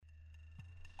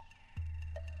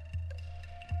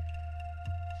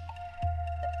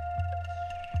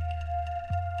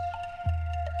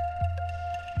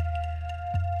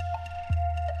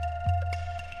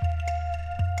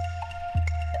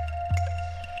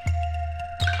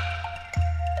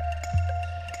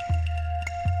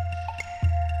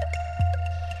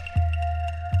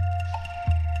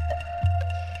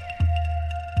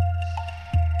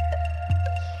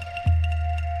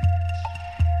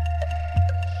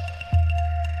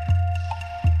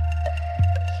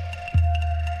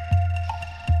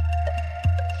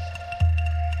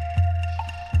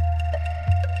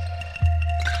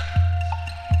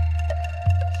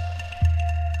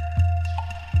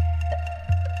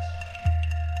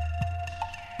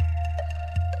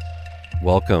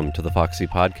Welcome to the Foxy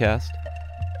Podcast,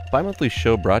 a bi-monthly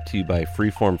show brought to you by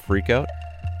Freeform Freakout.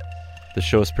 The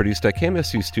show is produced at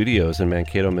KMSU Studios in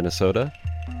Mankato, Minnesota.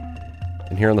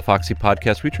 And here on the Foxy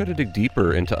Podcast, we try to dig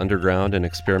deeper into underground and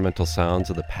experimental sounds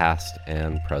of the past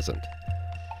and present.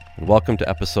 And welcome to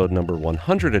episode number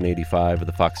 185 of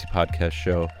the Foxy Podcast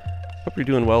show. Hope you're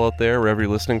doing well out there, wherever you're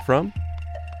listening from.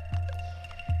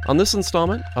 On this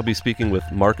installment, I'll be speaking with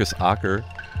Markus Acker,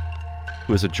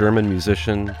 who is a German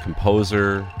musician,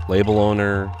 composer, label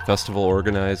owner, festival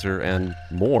organizer, and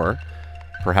more,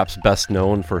 perhaps best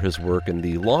known for his work in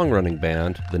the long-running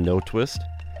band, The No Twist.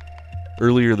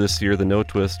 Earlier this year, The No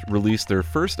Twist released their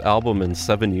first album in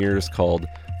 7 years called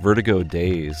Vertigo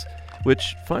Days,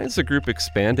 which finds the group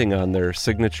expanding on their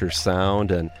signature sound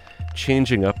and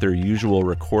changing up their usual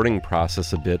recording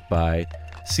process a bit by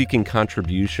seeking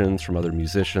contributions from other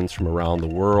musicians from around the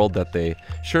world that they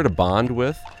shared a bond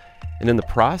with, and in the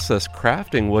process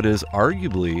crafting what is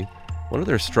arguably one of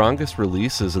their strongest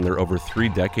releases in their over 3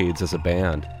 decades as a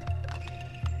band.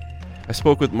 I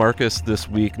spoke with Markus this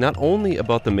week not only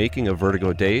about the making of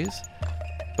Vertigo Days,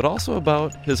 but also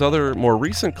about his other more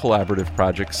recent collaborative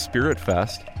project, Spirit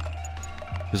Fest,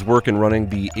 his work in running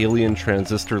the Alien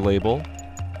Transistor label,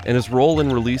 and his role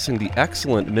in releasing the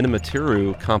excellent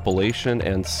Minamatiru compilation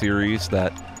and series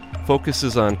that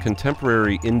focuses on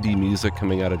contemporary indie music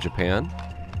coming out of Japan.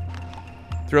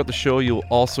 Throughout the show, you'll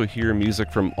also hear music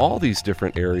from all these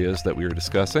different areas that we were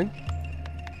discussing.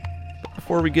 But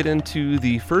before we get into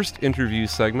the first interview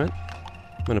segment,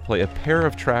 I'm going to play a pair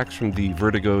of tracks from the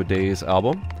Vertigo Days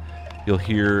album. You'll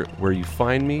hear Where You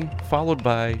Find Me, followed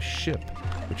by Ship,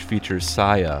 which features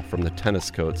Saya from the Tennis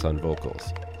Coats on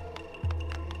vocals.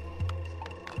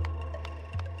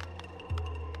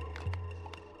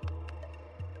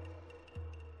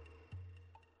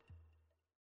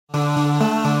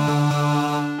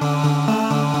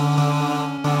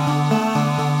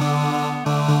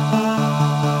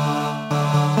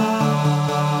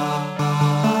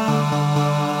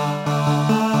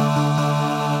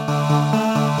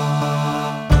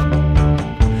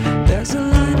 There's a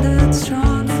line that's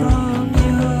drawn from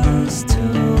yours to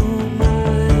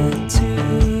mine.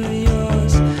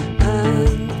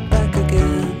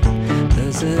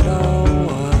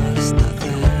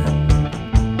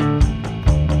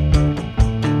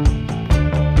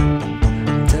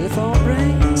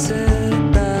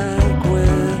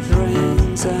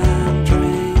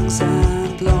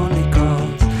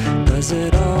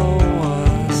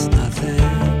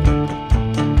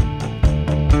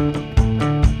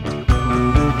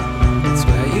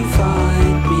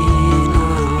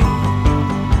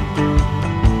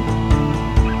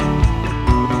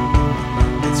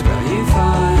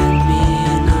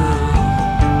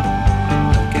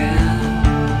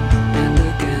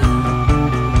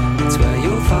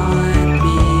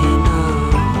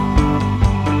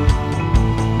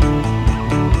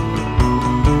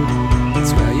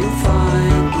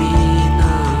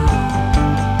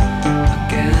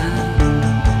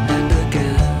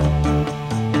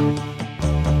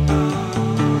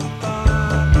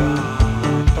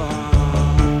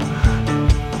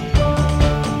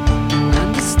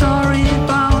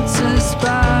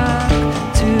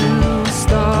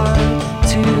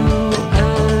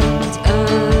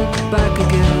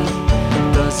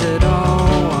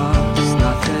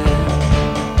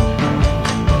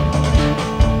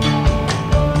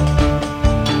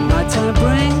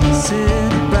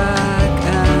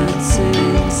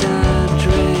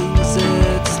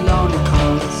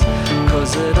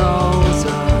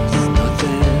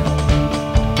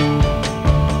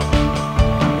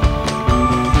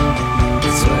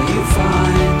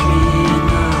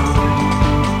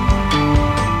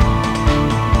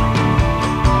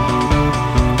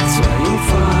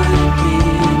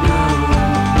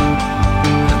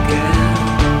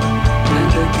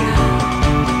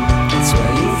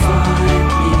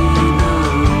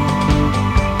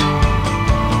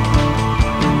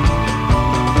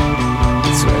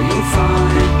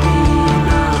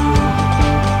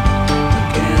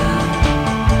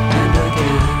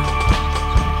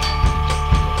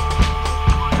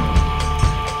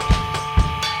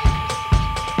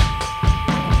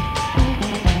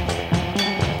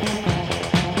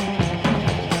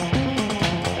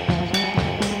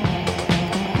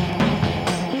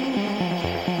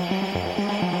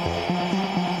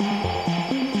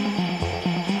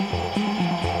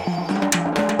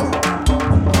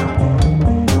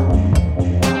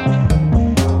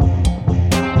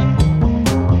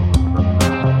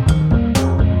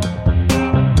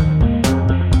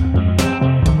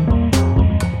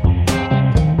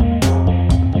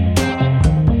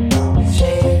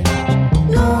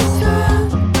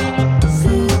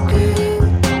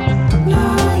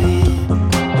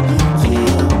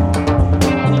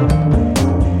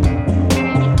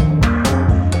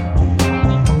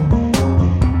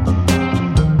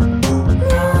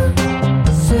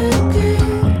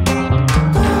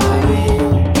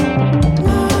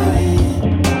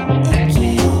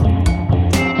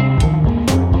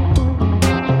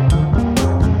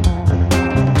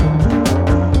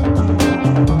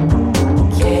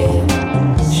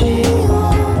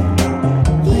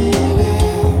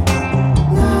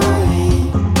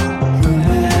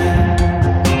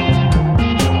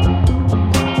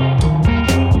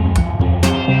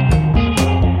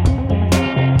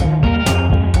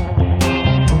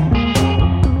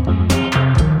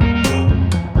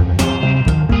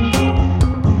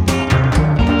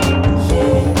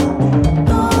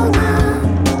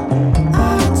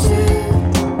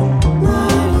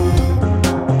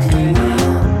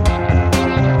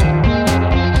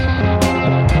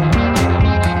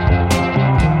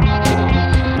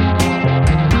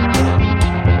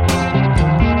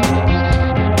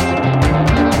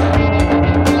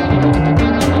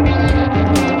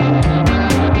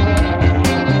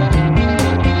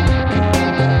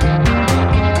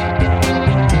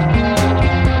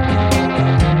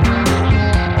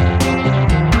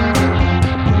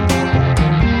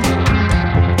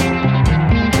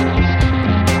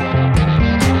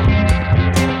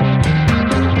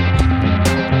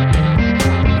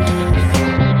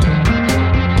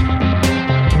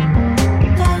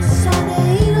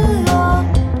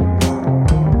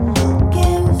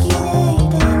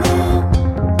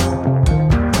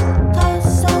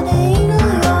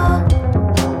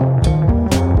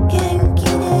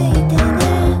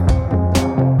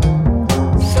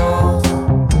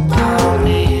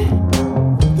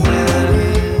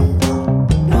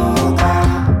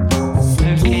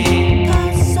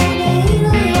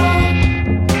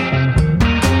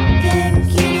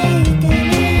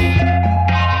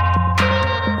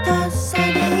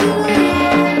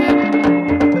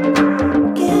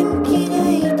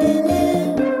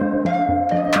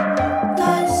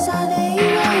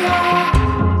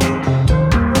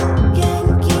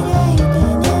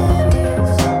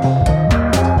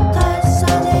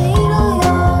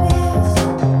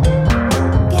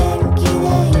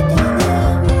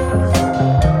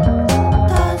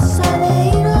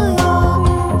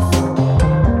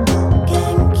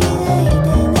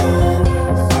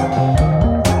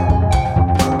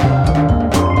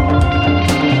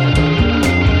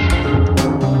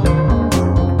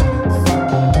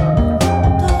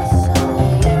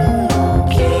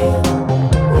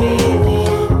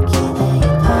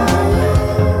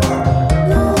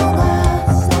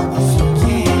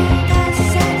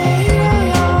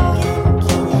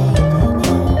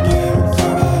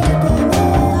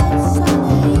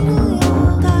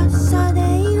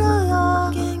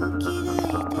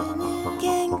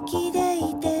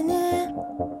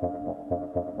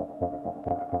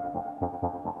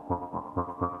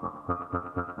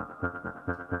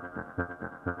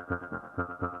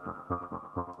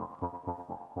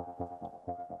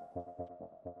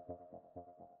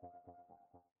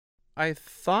 I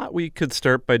thought we could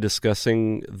start by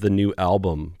discussing the new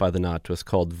album by the Nahtois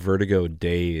called Vertigo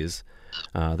Days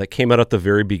that came out at the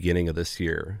very beginning of this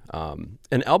year.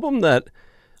 An album that,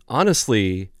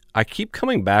 honestly, I keep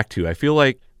coming back to. I feel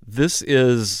like this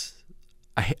is...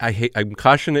 I'm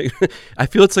cautioning. I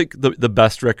feel it's like the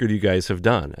best record you guys have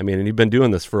done. I mean, and you've been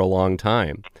doing this for a long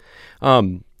time.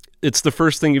 It's the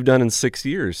first thing you've done in 6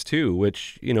 years too,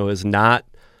 which, is not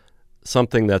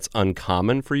something that's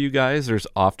uncommon for you guys. There's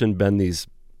often been these,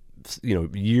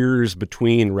 years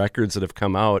between records that have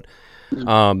come out.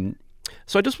 So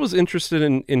I just was interested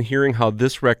in hearing how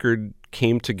this record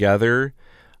came together.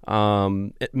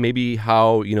 Maybe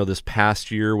how, this past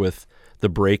year with the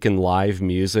break in live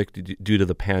music due to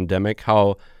the pandemic,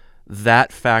 how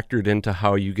that factored into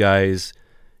how you guys,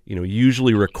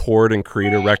 usually record and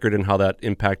create a record, and how that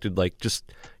impacted like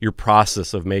just your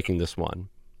process of making this one.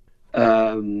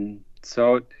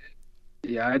 So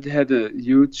yeah, it had a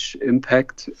huge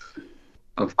impact,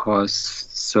 of course.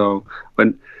 So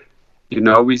when we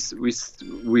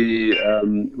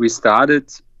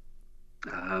started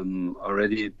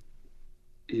already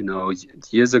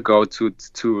years ago to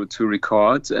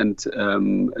record, and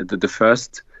the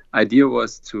first idea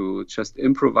was to just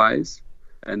improvise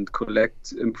and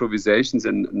collect improvisations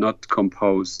and not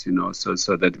compose,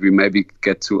 so that we maybe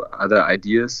get to other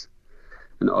ideas,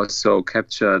 and also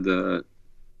capture the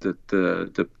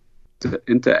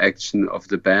interaction of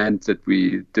the band that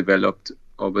we developed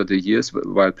over the years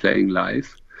while playing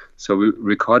live. So we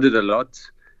recorded a lot,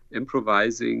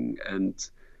 improvising, and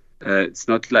it's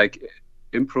not like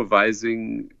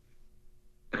improvising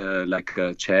like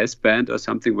a jazz band or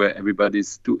something where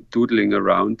everybody's doodling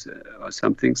around or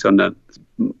something. So not,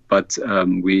 but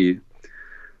we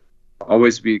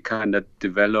kind of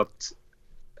developed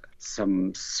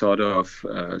some sort of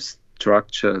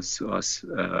structures or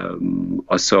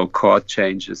also chord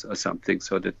changes or something,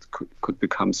 so that could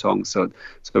become songs. So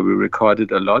we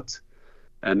recorded a lot,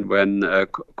 and when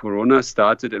Corona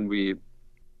started, and we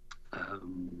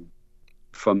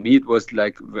for me, it was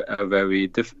like a very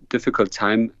difficult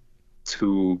time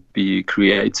to be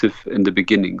creative in the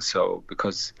beginning. So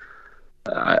because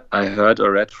I heard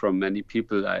or read from many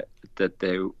people that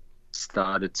they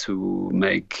started to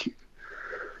make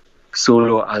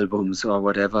solo albums or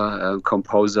whatever,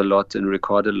 compose a lot and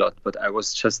record a lot. But I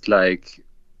was just like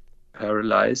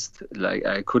paralyzed. Like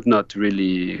I could not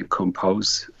really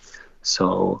compose.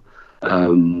 So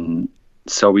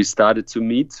we started to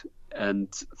meet,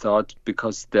 and thought,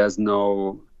 because there's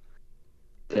no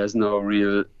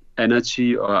real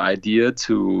energy or idea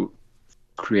to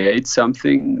create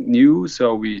something new,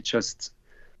 so we just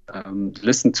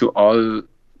listened to all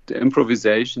the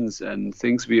improvisations and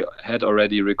things we had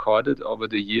already recorded over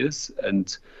the years,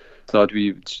 and thought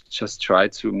we just try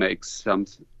to make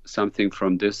something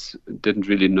from this. Didn't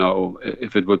really know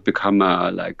if it would become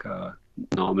like a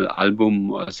normal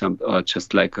album or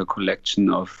just like a collection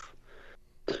of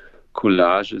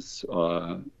collages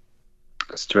or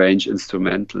strange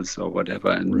instrumentals or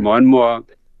whatever. And right. more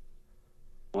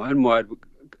and more it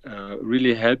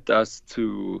really helped us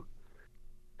to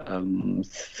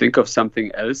think of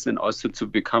something else, and also to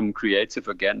become creative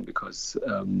again, because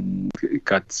it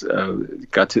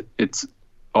got its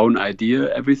own idea,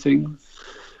 everything.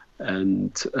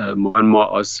 And more and more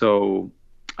also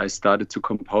I started to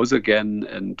compose again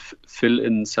and fill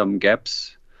in some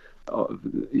gaps of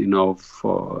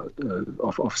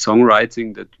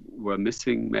songwriting that were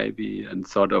missing maybe, and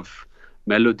thought of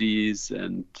melodies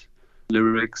and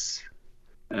lyrics,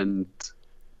 and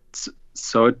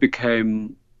so it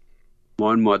became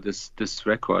more and more this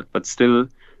record. But still,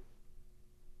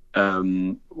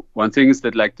 one thing is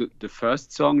that like the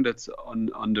first song that's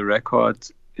on the record,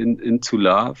 Into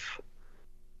Love,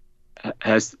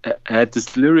 had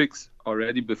this lyrics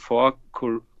already before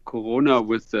Corona,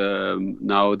 with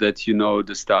now that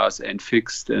the stars ain't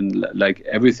fixed, and like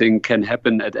everything can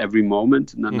happen at every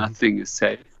moment, nothing is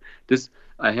safe. This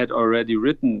I had already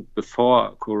written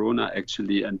before Corona,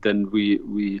 actually, and then we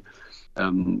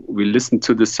listened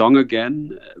to the song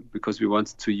again because we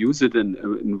wanted to use it, and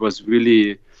it was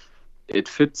really, it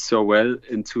fits so well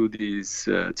into these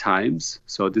times.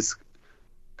 So this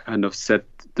kind of set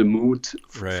the mood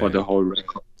for the whole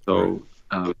record. So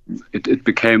it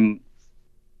became.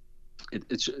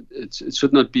 It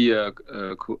should not be a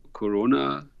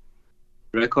Corona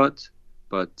record,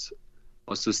 but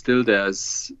also still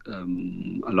there's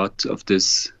a lot of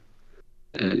this,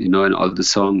 in all the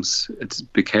songs. It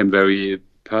became very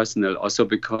personal, also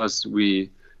because we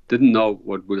didn't know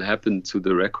what will happen to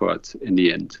the record in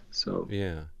the end. So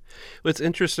yeah, well, it's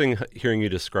interesting hearing you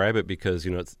describe it, because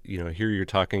here you're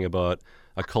talking about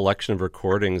a collection of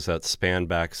recordings that span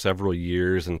back several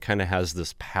years and kind of has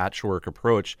this patchwork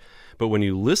approach. But when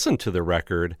you listen to the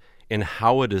record and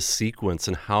how it is sequenced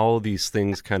and how these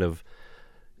things kind of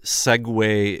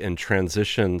segue and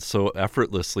transition so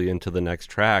effortlessly into the next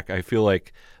track, I feel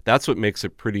like that's what makes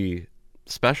it pretty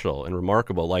special and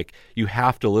remarkable. Like, you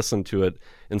have to listen to it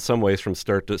in some ways from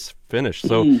start to finish.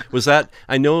 So was that,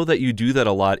 I know that you do that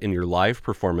a lot in your live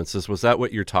performances. Was that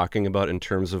what you're talking about in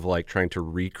terms of like trying to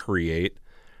recreate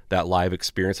that live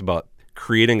experience, about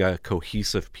creating a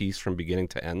cohesive piece from beginning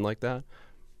to end like that?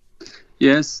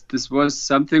 Yes, this was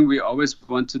something we always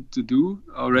wanted to do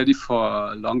already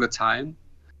for a longer time.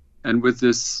 And with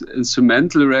this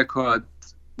instrumental record,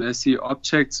 Messy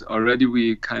Objects, already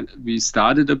we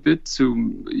started a bit to,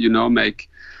 make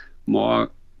more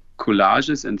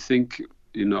collages and think,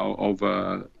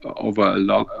 over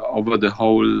the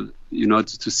whole,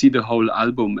 to see the whole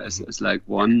album as like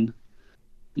one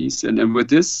piece. And with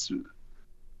this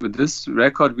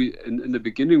record, we in the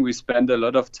beginning we spent a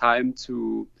lot of time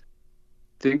to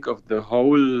think of the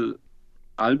whole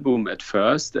album at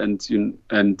first, and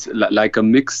like a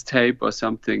mixtape or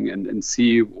something, and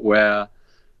see where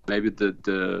maybe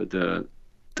the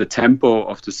tempo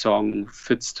of the song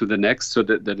fits to the next, so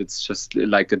that it's just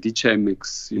like a DJ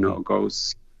mix,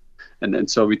 goes. And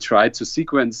so we tried to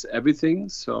sequence everything,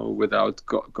 so without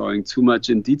going too much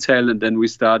in detail. And then we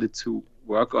started to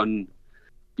work on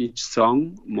each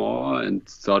song more, and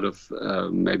sort of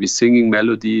maybe singing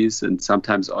melodies, and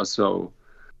sometimes also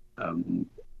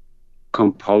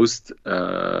composed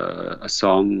a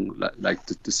song like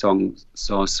the song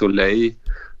Sans Soleil.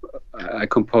 I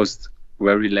composed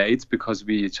very late because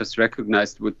we just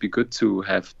recognized it would be good to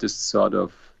have this sort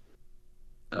of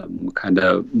kind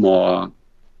of more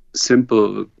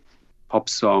simple pop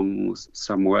song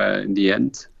somewhere in the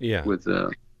end. Yeah. With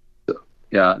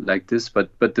like this. But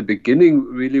the beginning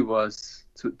really was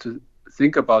to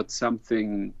think about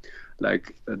something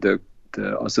like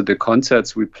also the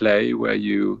concerts we play, where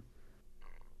you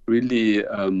really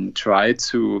try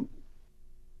to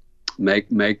make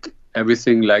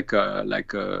everything like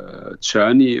a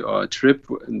journey or a trip,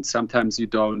 and sometimes you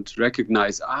don't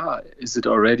recognize, is it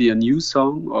already a new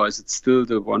song or is it still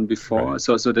the one before? Right.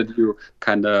 So that you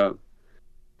kind of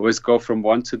always go from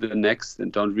one to the next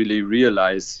and don't really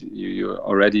realize you're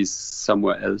already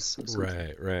somewhere else.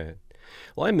 Right.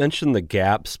 Well, I mentioned the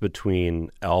gaps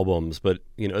between albums, but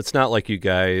it's not like you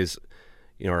guys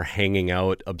are hanging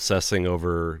out obsessing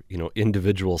over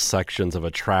individual sections of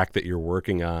a track that you're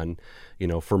working on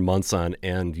for months on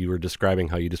end. You were describing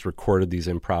how you just recorded these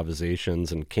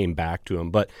improvisations and came back to them.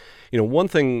 But one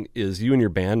thing is, you and your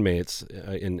bandmates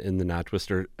in the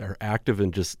Notwist are active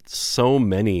in just so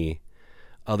many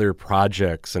other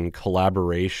projects and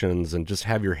collaborations, and just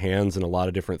have your hands in a lot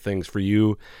of different things. For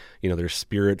you, there's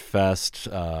Spirit Fest,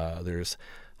 there's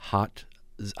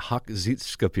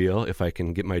Hochzeitspiel, if I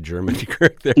can get my German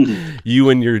correct there. You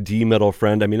and your D-metal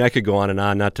friend. I mean, I could go on and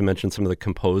on, not to mention some of the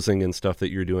composing and stuff that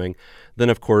you're doing.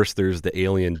 Then, of course, there's the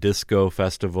Alien Disco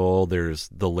Festival. There's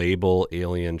the label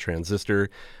Alien Transistor.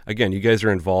 Again, you guys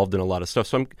are involved in a lot of stuff.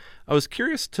 So I was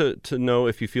curious to know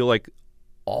if you feel like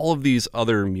all of these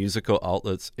other musical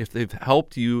outlets, if they've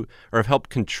helped you or have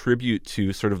helped contribute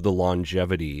to sort of the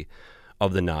longevity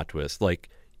of the Notwist. Like,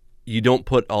 you don't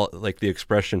put all, like the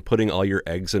expression, putting all your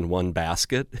eggs in one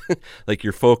basket. Like,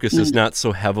 your focus is not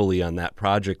so heavily on that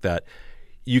project that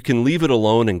you can leave it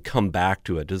alone and come back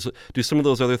to it. Do some of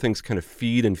those other things kind of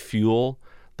feed and fuel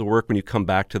the work when you come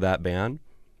back to that band?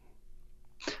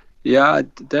 Yeah,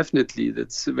 definitely.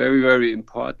 That's very, very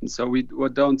important. So we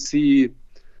don't see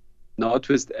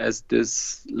Notwist as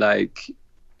this, like,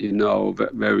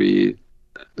 very,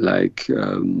 like,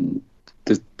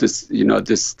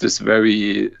 this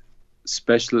very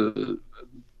special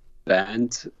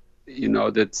band,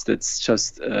 that's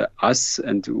just us,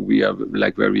 and we are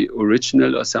like very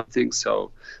original or something.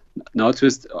 So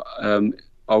Notwist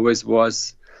always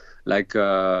was like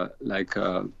that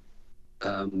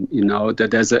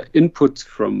there's an input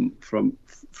from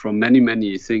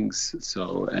many things.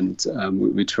 So, and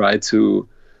we try to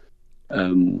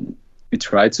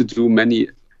do many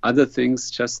other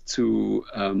things, just to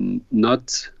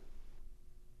not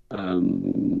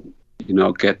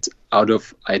get out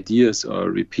of ideas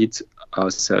or repeat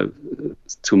ourselves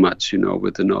too much,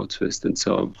 with the Notwist. And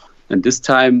so, and this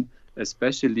time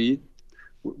especially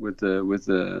with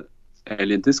the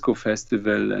Alien Disco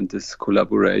Festival and this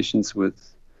collaborations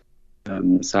with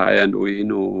Saya and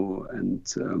Ueno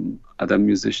and other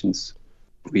musicians,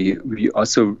 we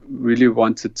also really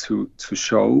wanted to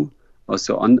show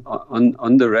also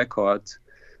on the record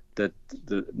that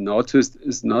the note twist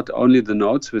is not only the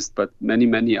note twist, but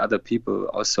many other people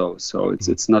also. So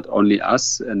it's not only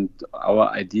us and our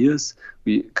ideas.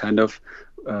 We kind of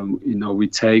we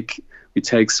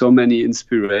take so many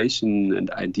inspiration and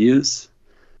ideas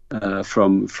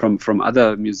from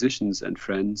other musicians and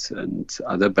friends and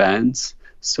other bands.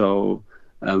 So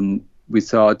we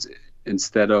thought,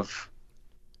 instead of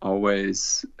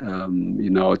always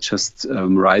just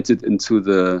write it into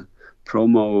the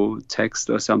promo text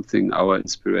or something, our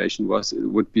inspiration was it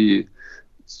would be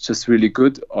just really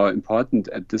good or important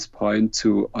at this point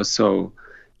to also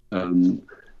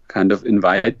kind of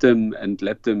invite them and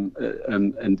let them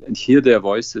and hear their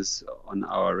voices on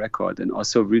our record, and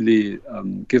also really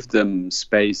give them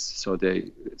space so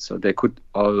they could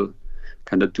all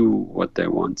kind of do what they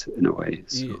want in a way.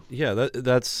 So. Yeah,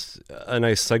 that's a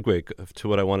nice segue to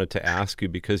what I wanted to ask you,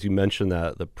 because you mentioned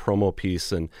that the promo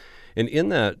piece, and in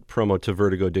that promo to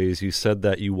Vertigo Days, you said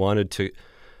that you wanted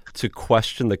to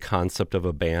question the concept of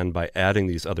a band by adding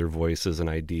these other voices and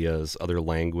ideas, other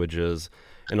languages,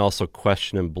 and also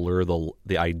question and blur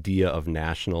the idea of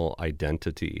national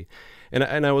identity.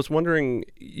 And I was wondering,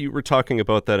 you were talking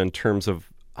about that in terms of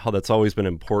how that's always been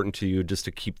important to you, just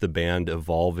to keep the band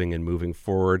evolving and moving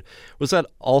forward. Was that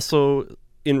also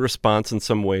in response in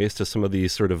some ways to some of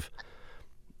these sort of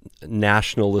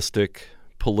nationalistic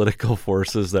political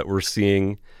forces that we're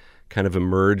seeing kind of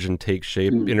emerge and take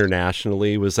shape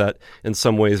internationally? Was that in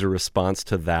some ways a response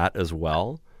to that as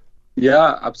well?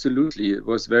 Yeah, absolutely. It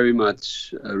was very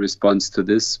much a response to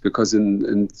this, because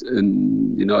in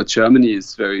Germany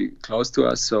is very close to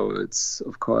us, so it's,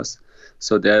 of course,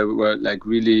 so there were like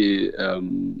really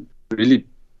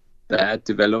bad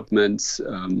developments,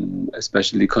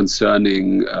 especially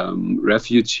concerning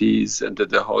refugees, and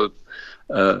the whole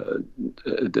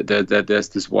there's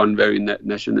this one very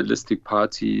nationalistic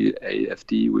party,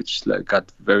 AfD, which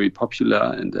got very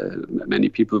popular, and many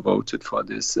people voted for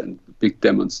this, and big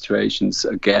demonstrations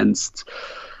against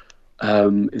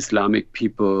Islamic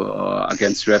people or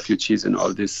against refugees and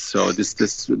all this. So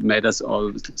this made us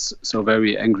all so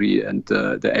very angry. And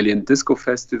the Alien Disco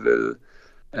Festival,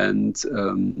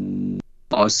 and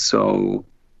also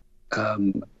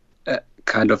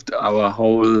kind of our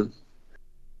whole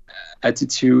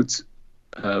attitude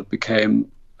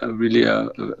became really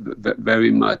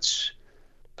very much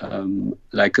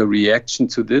like a reaction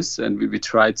to this, and we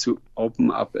tried to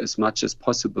open up as much as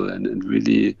possible and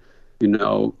really,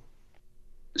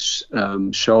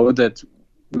 show that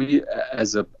we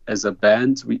as a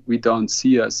band, we don't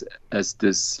see us as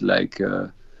this like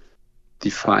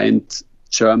defined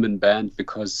German band,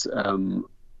 because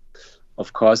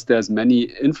of course there's many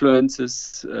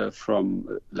influences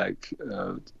from like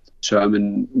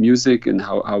German music and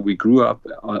how we grew up,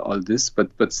 all this,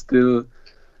 but still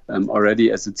already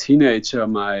as a teenager,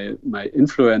 my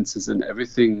influences and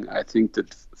everything, I think,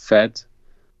 that fed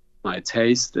my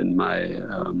taste and my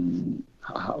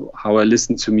how I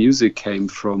listened to music came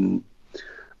from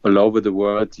all over the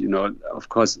world. Of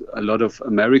course, a lot of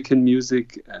American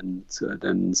music, and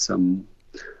then some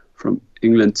from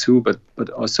England too, but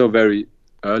also very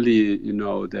early,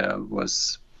 there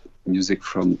was music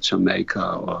from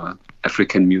Jamaica or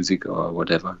African music or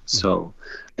whatever. So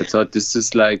I thought this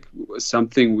is like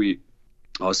something we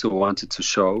also wanted to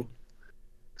show.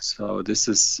 So this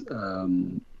is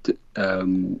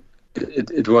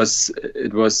it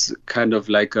was kind of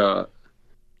like a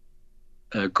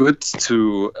good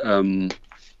to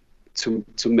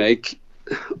make,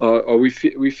 or we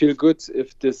feel good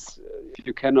if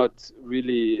you cannot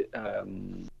really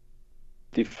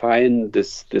define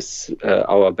this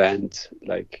our band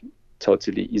like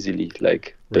totally easily,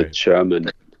 like the German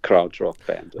krautrock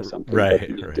band or something.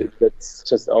 Right. That's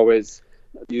just always,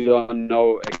 you don't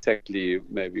know exactly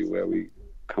maybe where we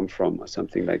come from or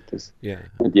something like this. Yeah.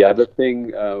 And the other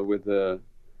thing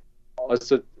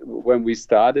also when we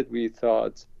started, we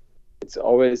thought it's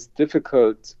always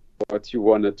difficult what you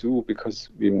want to do, because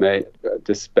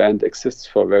this band exists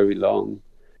for very long,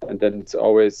 and then it's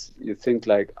always, you think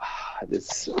like,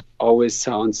 this always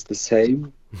sounds the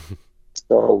same.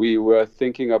 So we were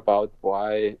thinking about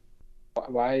why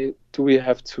do we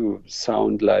have to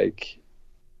sound like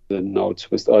the No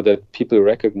Twist, or that people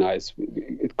recognize?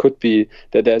 It could be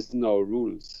that there's no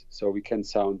rules, so we can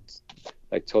sound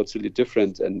like totally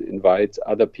different and invite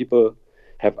other people,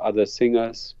 have other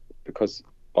singers, because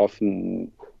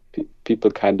often people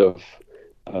kind of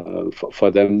for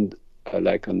them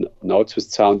like a No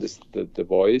Twist sound is the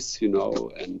voice,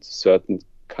 and certain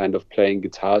kind of playing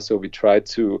guitar. So we try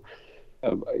to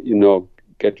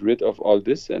get rid of all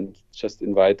this and just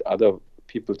invite other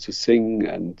people to sing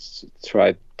and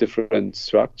try different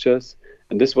structures.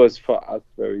 this was for us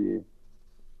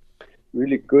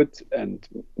really good and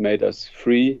made us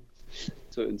free.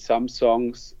 So in some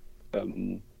songs,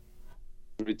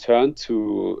 return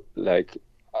to like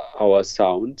our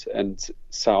sound and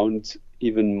sound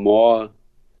even more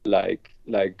like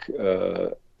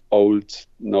old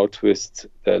No Twist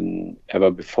than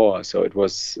ever before. So it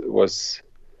was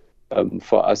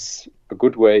for us a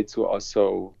good way to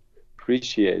also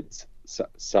appreciate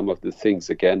some of the things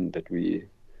again that we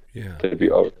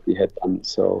already had done.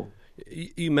 So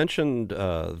you mentioned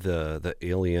the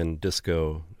Alien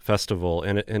Disco Festival,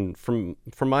 and from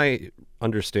my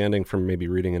understanding, from maybe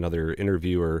reading another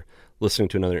interview or listening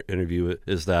to another interview,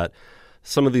 is that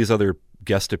some of these other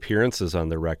guest appearances on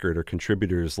the record are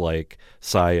contributors like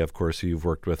Sai, of course, who you've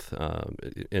worked with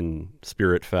in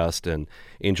Spirit Fest, and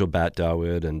Angel Bat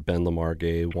Dawid and Ben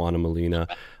Lamargue, Juana Molina.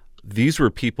 These were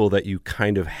people that you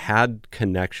kind of had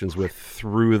connections with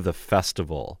through the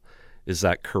festival. Is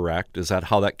that correct? Is that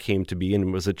how that came to be?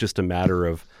 And was it just a matter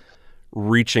of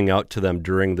reaching out to them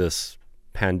during this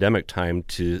pandemic time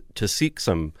to seek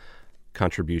some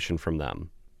contribution from them?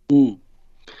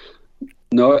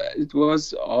 No, it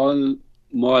was all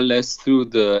more or less through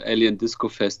the Alien Disco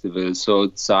Festival.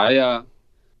 So Zaya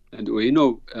and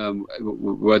Ueno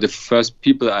were the first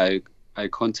people I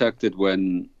contacted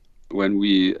when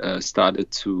we started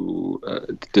to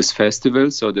this festival.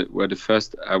 So that were the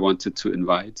first I wanted to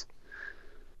invite.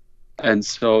 And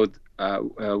so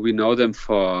we know them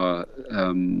for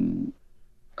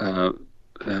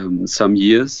some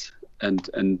years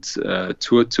and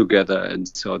toured together. And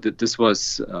so this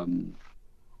was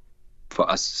for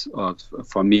us, or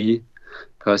for me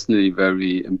personally,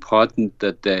 very important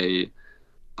that they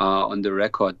are on the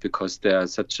record, because they are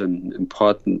such an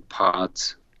important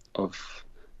part of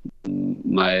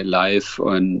my life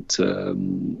and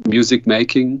music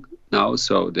making now.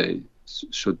 So they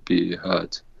should be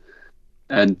heard.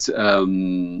 And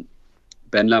Ben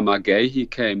Lamargue, he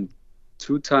came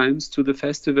 2 times to the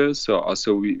festival, so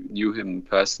also we knew him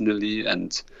personally,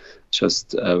 and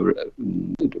just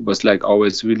it was like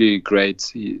always really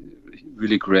great,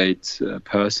 really great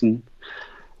person,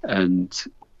 and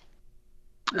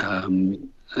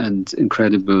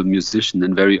incredible musician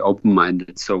and very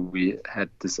open-minded. So we had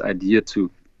this idea to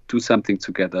do something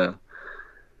together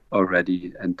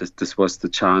already, and this was the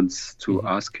chance to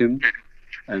ask him.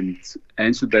 And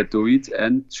Angel Bat Dawid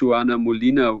and Juana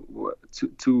Molina were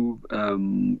two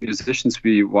musicians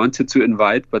we wanted to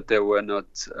invite, but they were not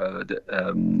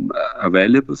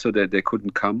available, so that they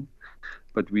couldn't come.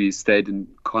 But we stayed in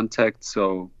contact.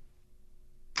 So,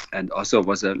 and also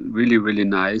was a really, really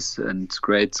nice and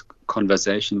great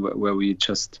conversation where we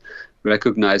just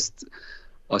recognized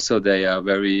also they are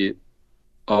very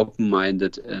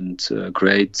open-minded and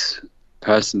great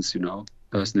persons,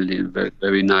 personally, and very,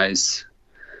 very nice.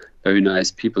 Very nice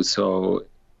people. So,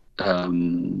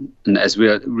 and as we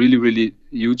are really, really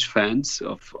huge fans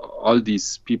of all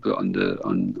these people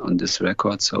on this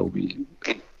record, so we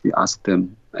asked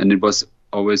them, and it was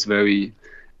always very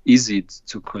easy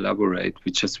to collaborate.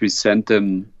 We sent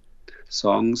them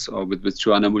songs, or with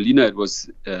Juana Molina, it was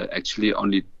actually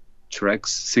only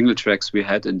single tracks we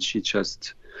had, and she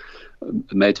just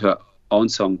made her own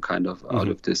song kind of out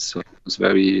of this. So it was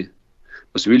really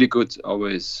good.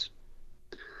 Always.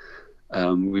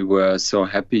 We were so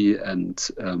happy and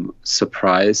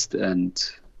surprised and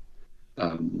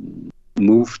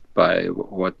moved by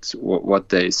what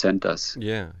they sent us.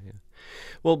 Yeah.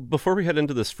 Well, before we head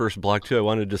into this first block too, I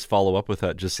wanted to just follow up with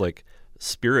that, just like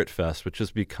Spirit Fest, which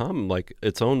has become like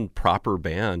its own proper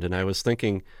band. And I was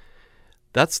thinking,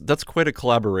 that's quite a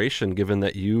collaboration, given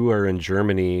that you are in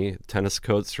Germany, Tennis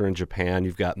Coats are in Japan,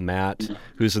 you've got Matt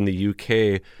who's in the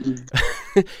UK,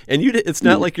 and it's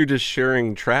not like you're just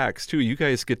sharing tracks too. You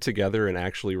guys get together and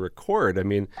actually record. I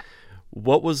mean,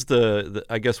 what was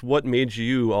I guess what made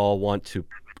you all want to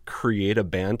create a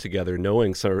band together,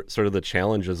 knowing sort of the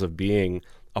challenges of being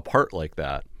apart like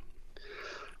that?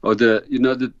 Oh,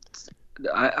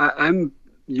 I'm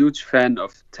huge fan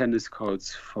of Tennis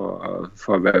Coats for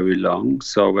very long.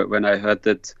 So when I heard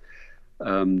that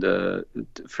the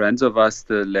friends of us,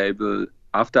 the label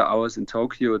After Hours in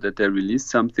Tokyo, that they released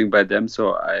something by them,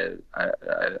 so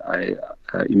I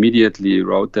immediately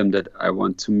wrote them that I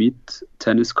want to meet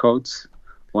Tennis Coats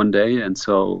one day, and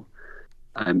so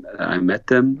I met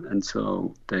them, and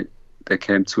so they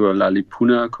came to a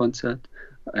Lalipuna concert,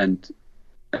 and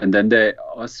then they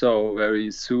also very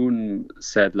soon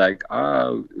said like,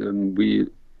 we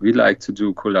like to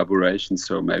do collaboration,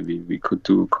 so maybe we could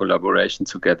do collaboration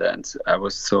together. And I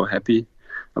was so happy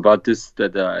about this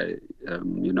that I,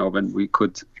 when we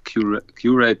could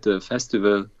curate the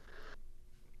festival,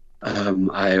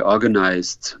 I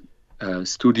organized a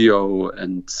studio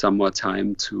and some more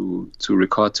time to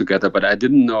record together, but I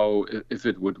didn't know if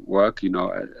it would work.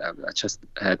 I just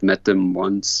had met them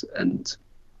once, and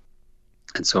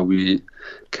so we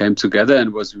came together, and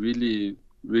it was really,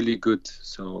 really good.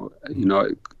 So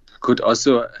it could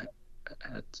also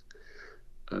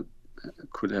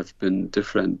could have been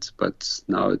different, but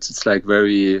now it's like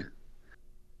very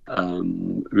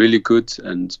really good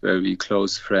and very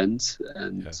close friends,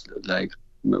 and like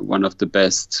one of the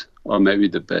best, or maybe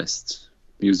the best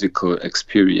musical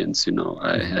experience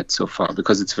I had so far,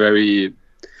 because it's very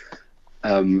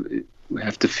we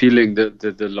have the feeling that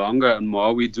the longer and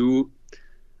more we do,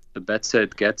 the better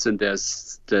it gets, and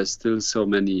there's still so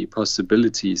many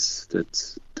possibilities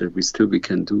that we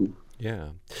can do. Yeah.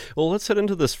 Well, let's head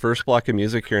into this first block of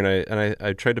music here, and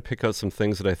I tried to pick out some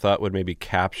things that I thought would maybe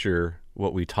capture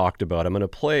what we talked about. I'm going to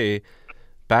play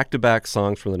back-to-back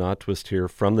songs from the Not Twist here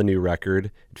from the new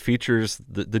record. It features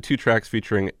the two tracks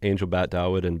featuring Angel Bat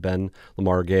Dawid and Ben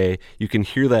Lamar Gay. You can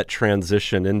hear that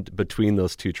transition in between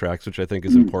those two tracks, which I think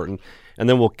is important. And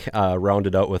then we'll round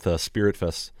it out with a Spirit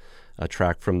Fest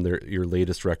track from your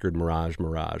latest record, Mirage.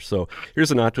 So here's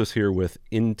the Not Twist here with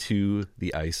Into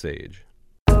the Ice Age.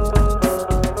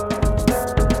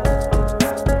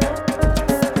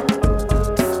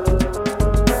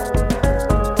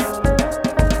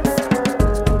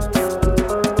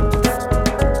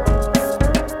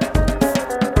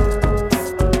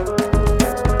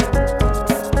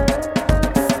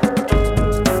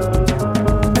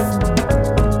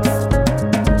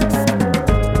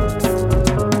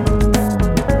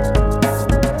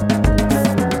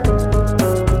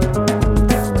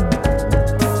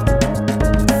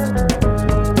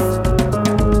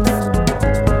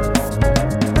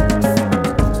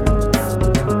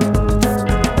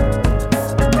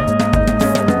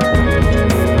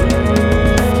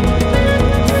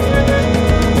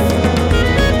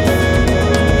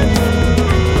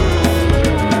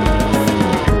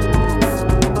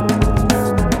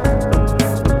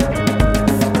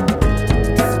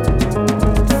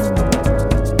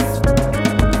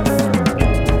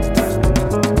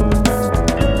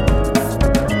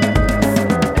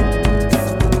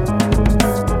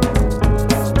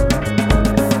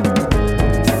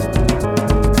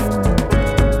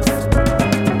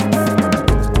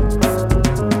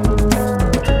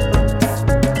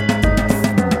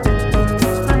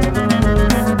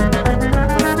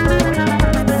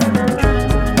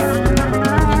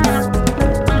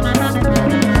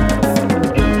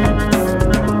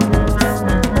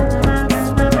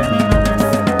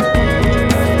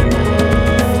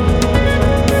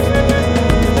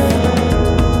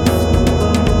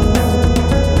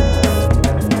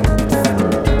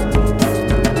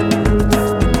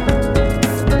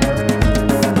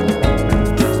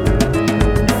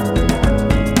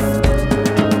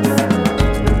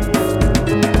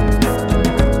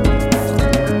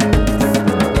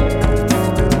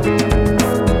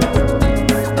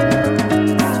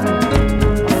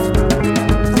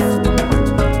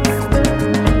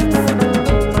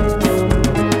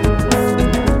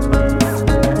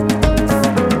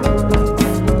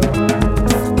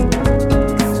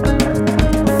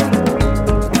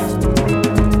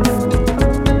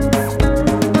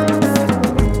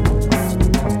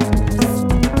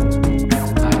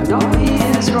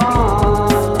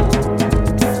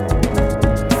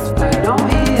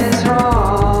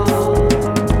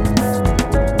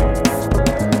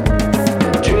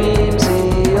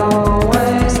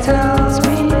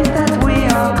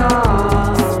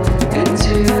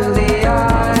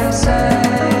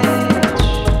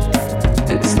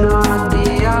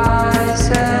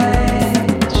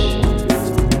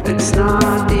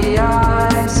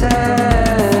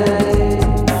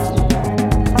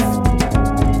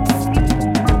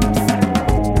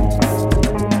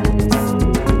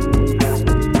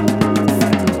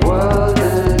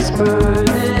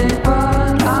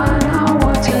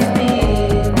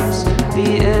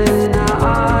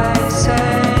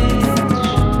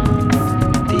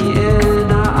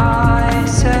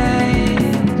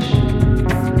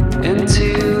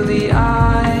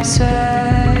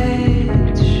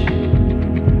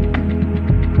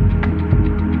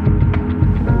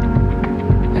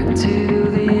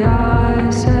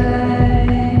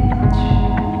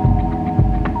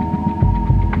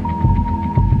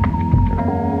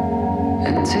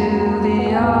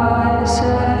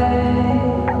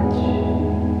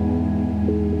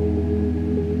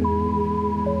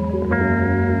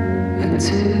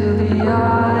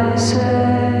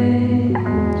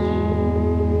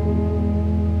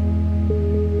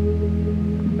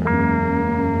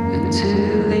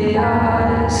 Into the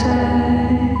ice age.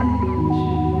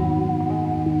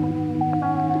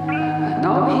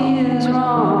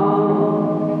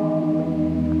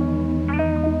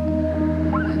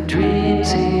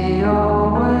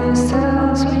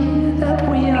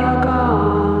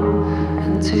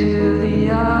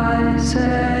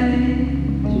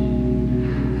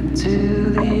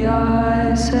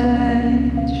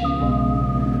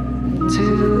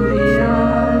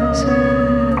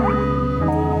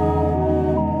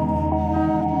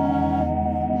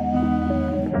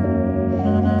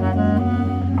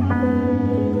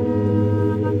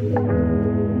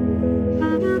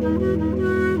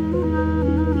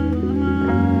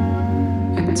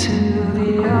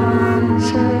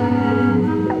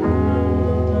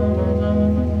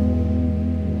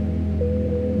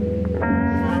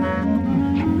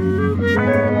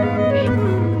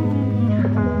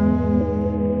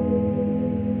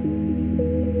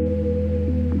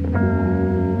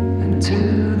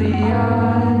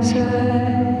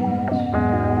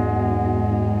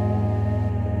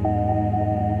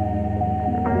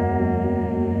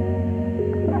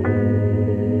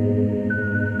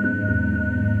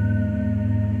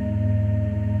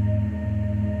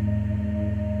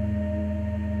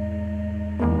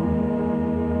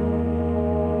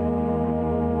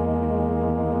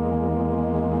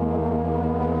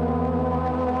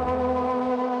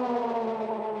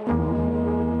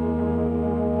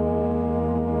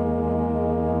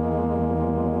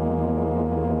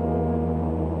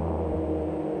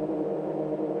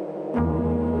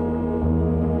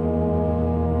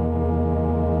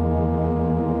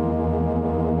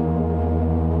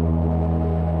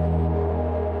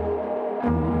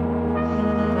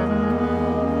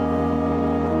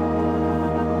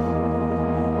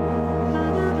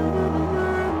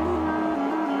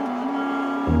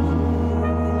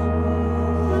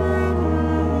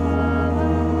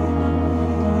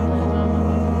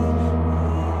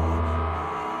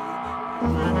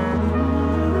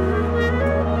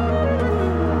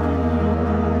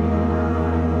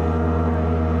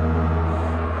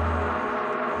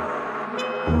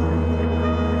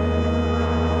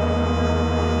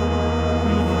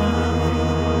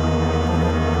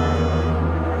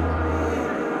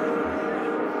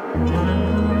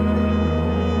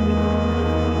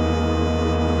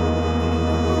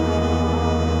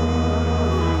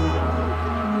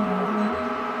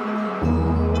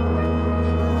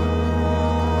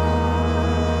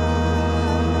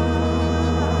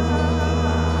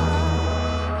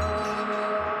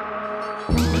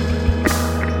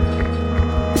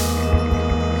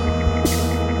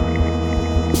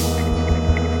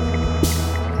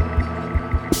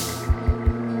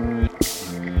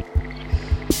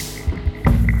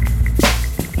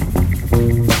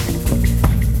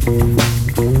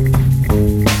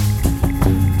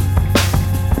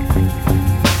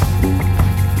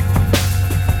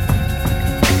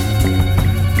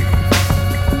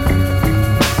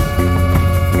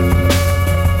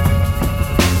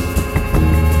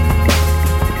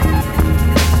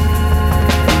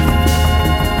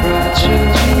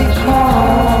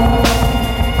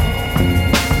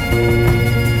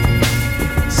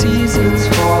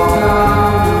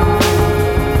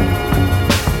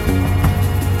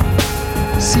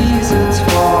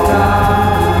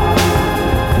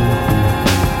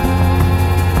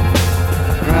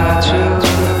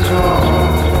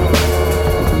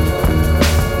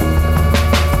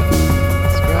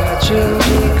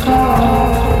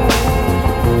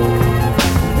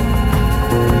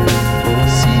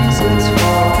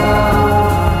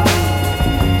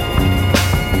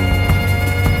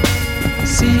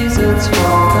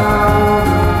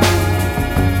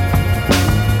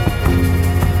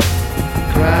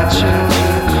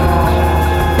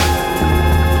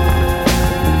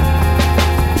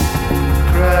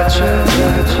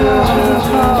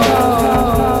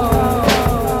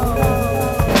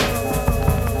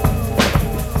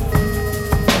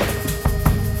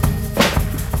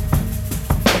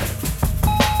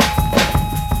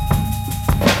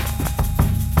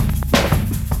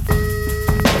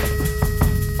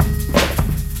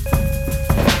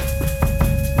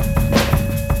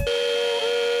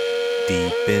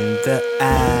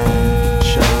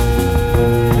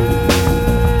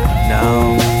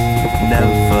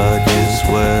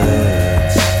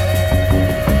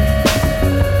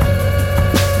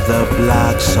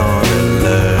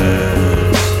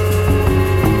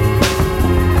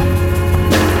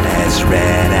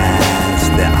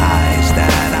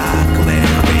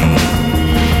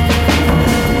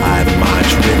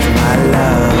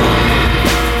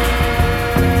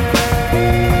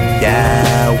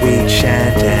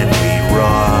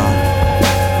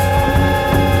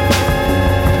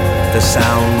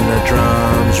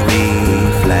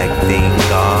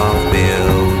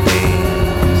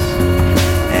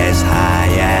 As high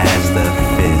as the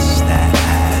fist that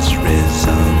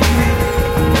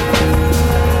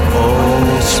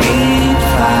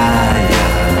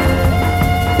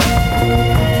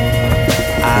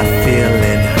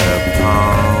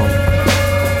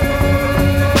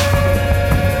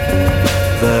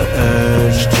the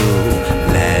urge to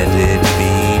let it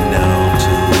be known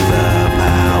to the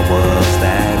powers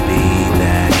that be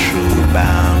that true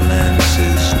balance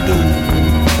is due.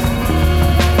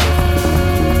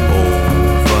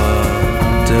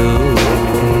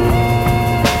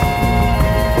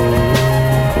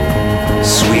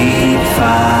 Sweet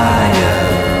fire,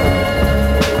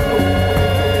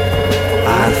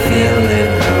 I feel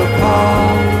in her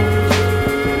palms.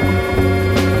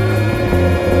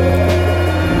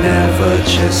 Never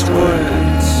just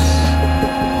words,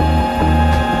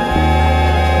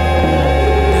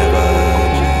 never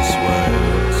just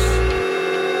words.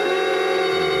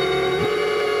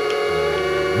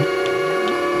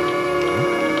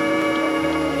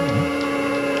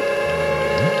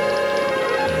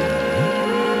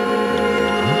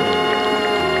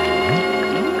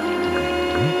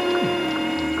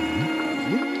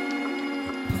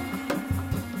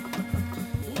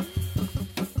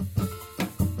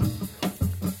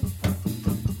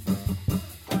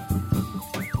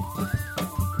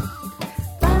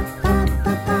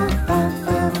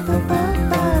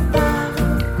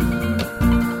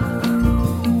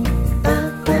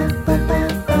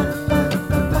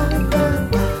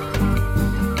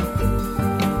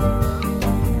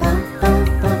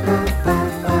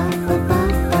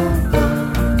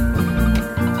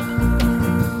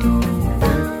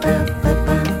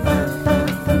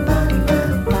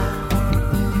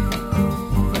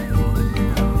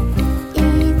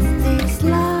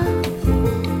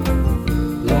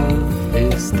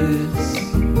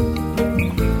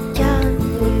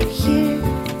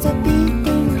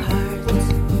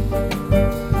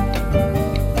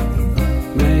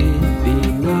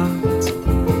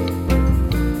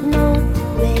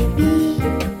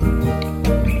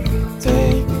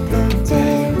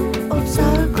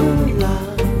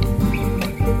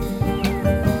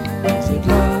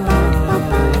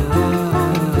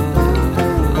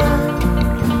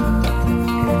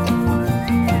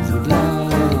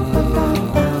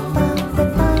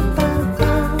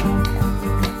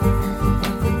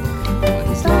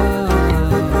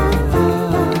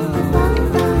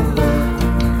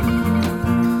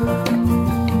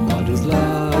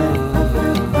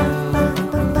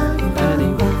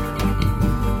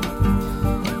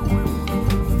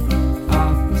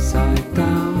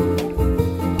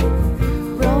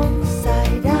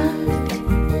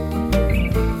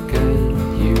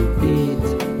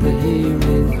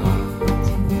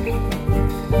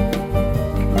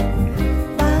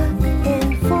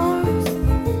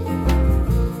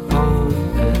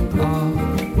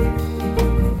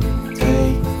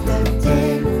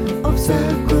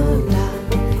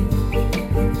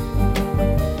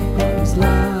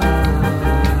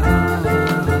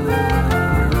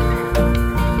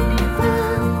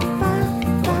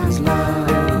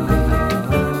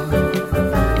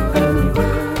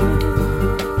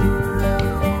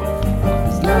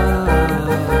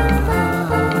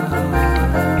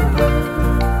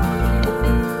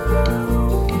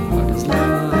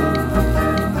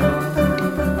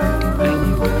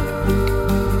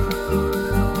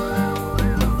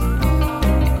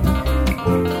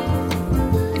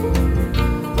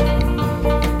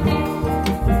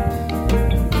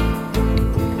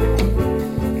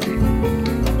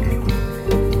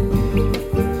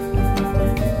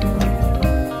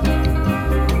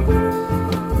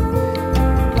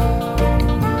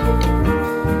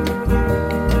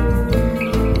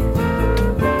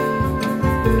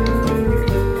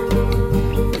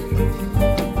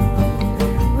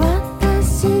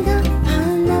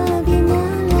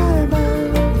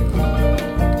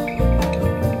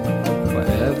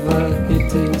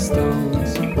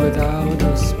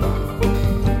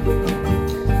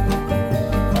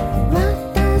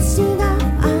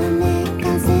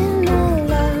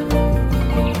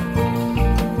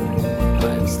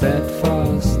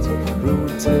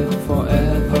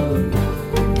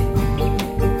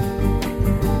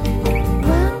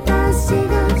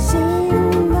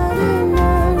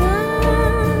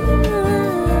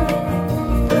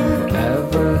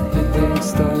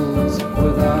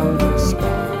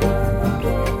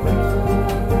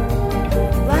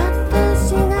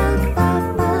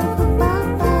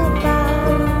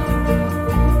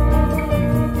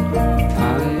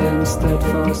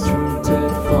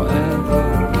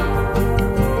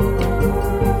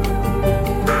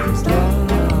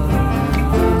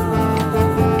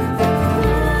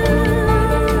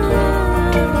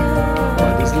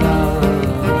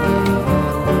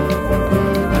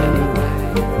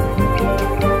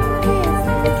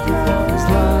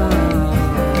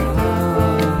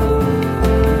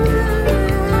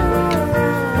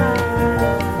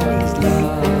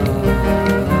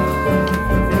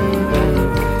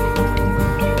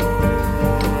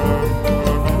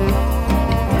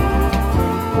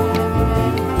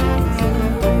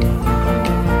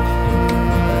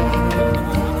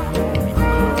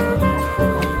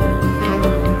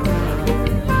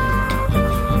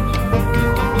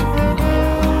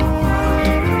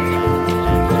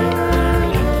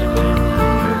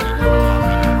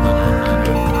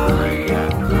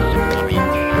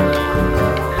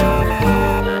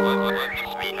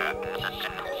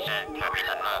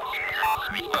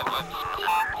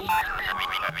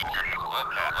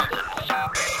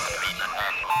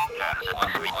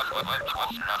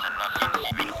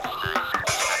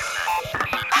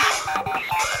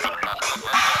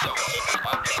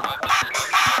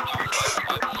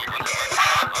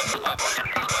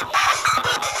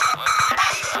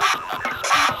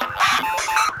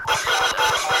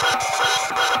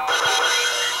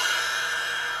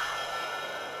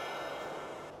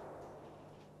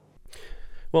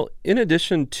 Well, in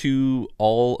addition to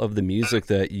all of the music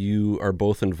that you are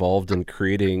both involved in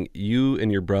creating, you and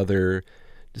your brother,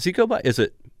 does he go by, is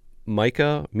it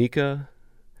Mika?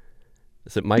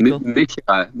 Is it Michael?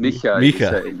 Micha. Mika.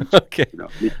 Okay.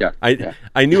 Micha.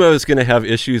 I knew I was going to have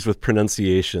issues with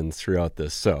pronunciations throughout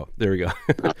this, so there we go.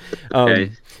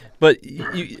 Okay. But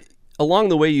along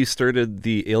the way, you started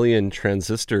the Alien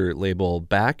Transistor label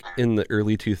back in the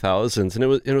early 2000s, and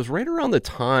it was right around the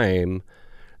time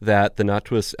that the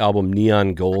Nahtvos album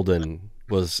Neon Golden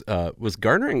was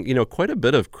garnering quite a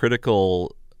bit of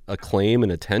critical acclaim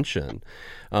and attention.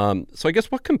 So I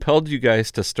guess what compelled you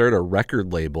guys to start a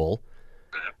record label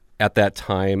at that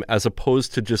time, as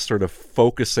opposed to just sort of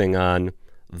focusing on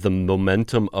the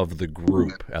momentum of the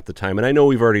group at the time? And I know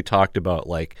we've already talked about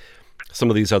like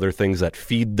some of these other things that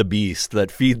feed the beast,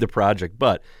 that feed the project,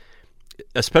 but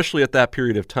especially at that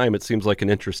period of time, it seems like an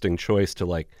interesting choice to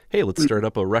like, hey, let's start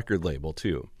up a record label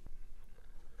too.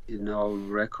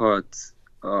 Records,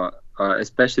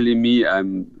 especially me,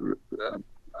 I'm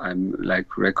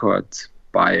like record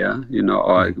buyer,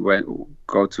 or I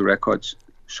go to record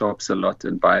shops a lot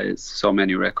and buy so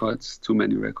many records, too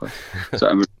many records. So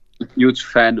I'm a huge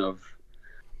fan of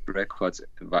records,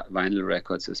 vinyl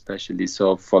records especially.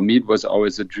 So for me, it was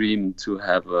always a dream to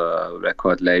have a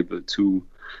record label too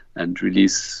and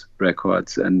release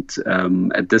records. And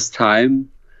at this time,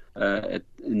 in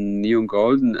Neon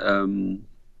Golden,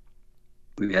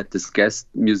 we had this guest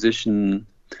musician,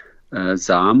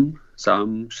 Sam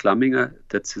Schlamminger,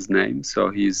 that's his name. So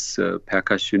he's a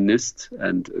percussionist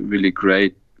and a really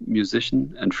great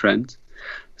musician and friend.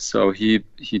 So he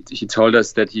told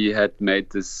us that he had made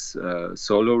this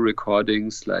solo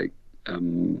recordings, like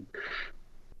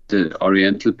the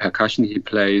Oriental percussion he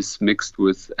plays mixed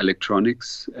with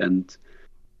electronics, and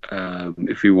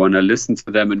if we want to listen to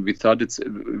them, and we thought it's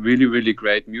really, really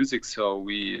great music, so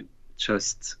we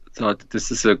just thought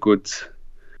this is a good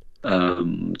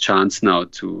chance now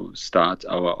to start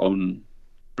our own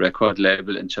record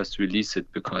label and just release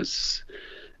it, because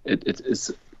it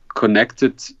is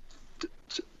connected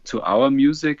to our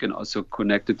music and also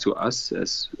connected to us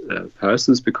as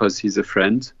persons, because he's a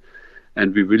friend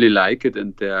and we really like it,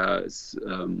 and there's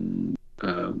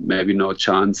maybe no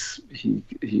chance he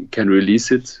can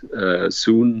release it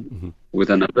soon with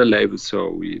another label. So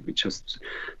we just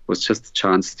was just a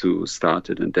chance to start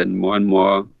it, and then more and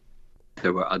more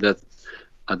there were other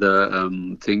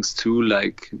things too,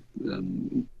 like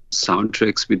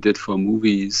soundtracks we did for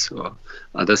movies or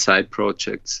other side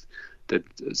projects that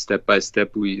step by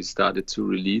step we started to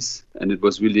release, and it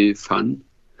was really fun.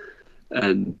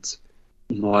 And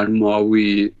more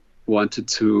we wanted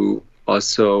to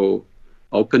also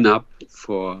open up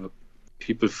for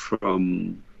people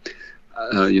from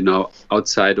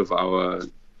outside of our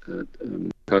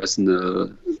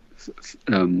personal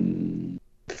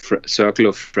circle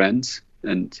of friends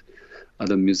and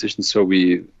other musicians. So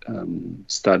we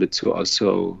started to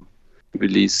also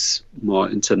release more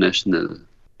international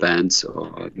bands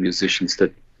or musicians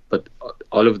but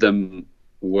all of them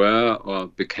were or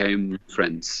became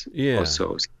friends. Yeah.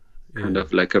 Also, kind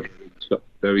of like a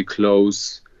very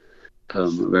close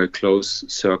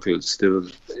circle still,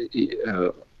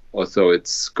 although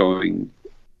it's going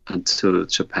until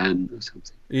Japan or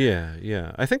something.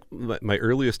 Yeah. I think my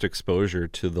earliest exposure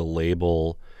to the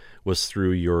label was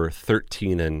through your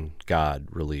 13 and God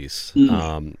release,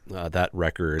 that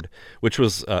record, which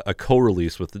was a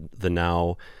co-release with the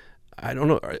now, I don't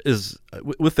know, is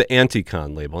with the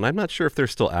Anticon label, and I'm not sure if they're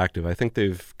still active. I think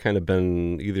they've kind of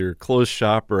been either closed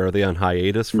shop or are they on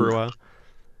hiatus for a while?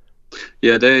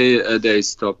 Yeah, they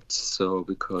stopped, so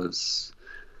because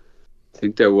I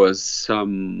think there was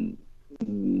some,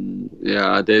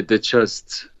 they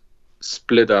just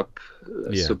split up.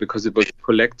 So because it was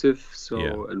collective,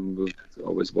 and with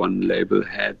always one label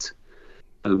head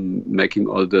making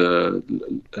all the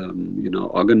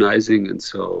organizing, and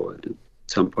so at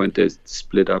some point they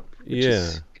split up.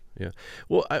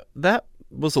 Well, that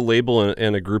was a label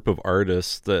and a group of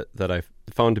artists that I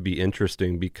found to be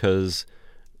interesting, because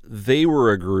they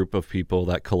were a group of people,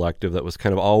 that collective, that was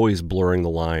kind of always blurring the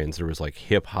lines. There was like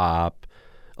hip hop,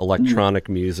 electronic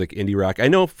music, indie rock. I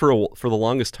know for the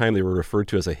longest time they were referred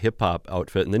to as a hip hop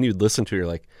outfit, and then you'd listen to it, you're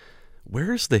like,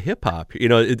 where's the hip hop? You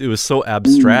know, it was so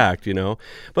abstract, you know.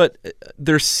 But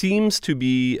there seems to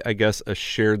be, I guess, a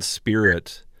shared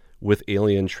spirit with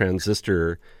Alien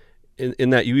Transistor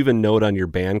in that you even note on your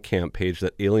Bandcamp page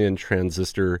that Alien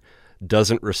Transistor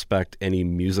doesn't respect any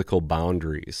musical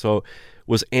boundaries. So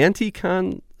was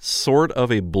Anticon sort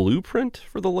of a blueprint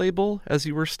for the label as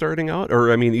you were starting out?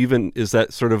 Or, I mean, even is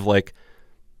that sort of like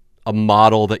a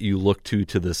model that you look to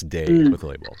this day with the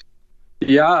label?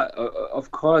 Yeah,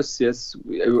 of course, yes.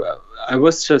 I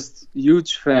was just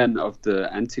huge fan of the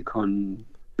Anticon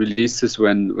releases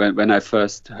when I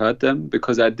first heard them,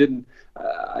 because I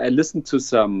listened to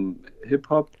some hip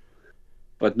hop,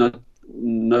 but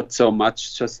not so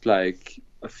much, just like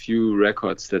a few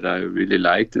records that I really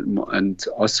liked, and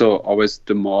also always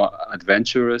the more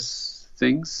adventurous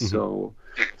things. Mm-hmm. So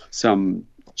some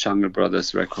Jungle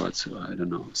Brothers records, I don't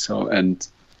know. So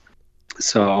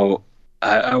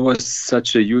I was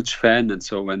such a huge fan, and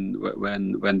so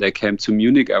when they came to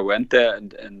Munich, I went there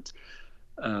and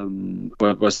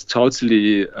was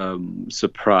totally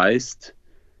surprised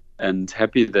and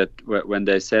happy that when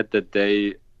they said that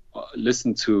they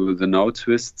listened to the No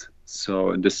Twist. So,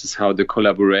 and this is how the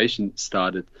collaboration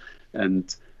started,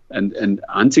 and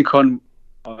Anticon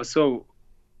also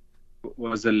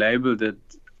was a label that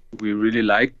we really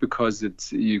liked, because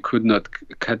you could not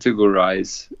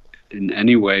categorize in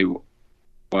any way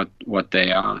what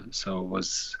they are. So it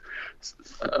was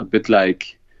a bit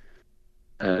like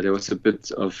there was a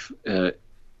bit of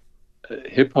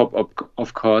hip hop,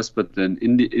 of course, but then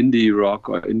indie rock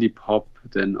or indie pop,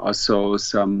 then also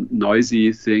some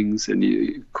noisy things, and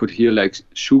you could hear like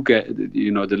shoegaze,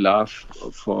 you know, the love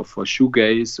for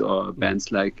shoegaze, or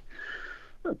bands like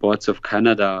Boards of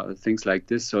Canada, things like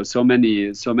this. So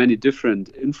many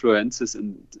different influences,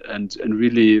 and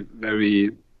really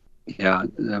very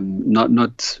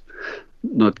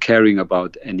not caring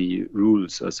about any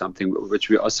rules or something, which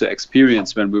we also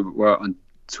experienced when we were on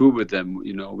tour with them,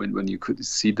 you know, when you could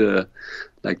see the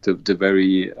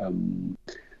very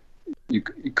you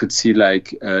could see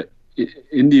like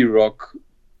indie rock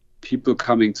people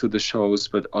coming to the shows,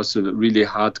 but also the really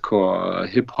hardcore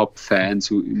hip hop fans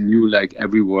who knew like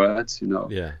every word, you know.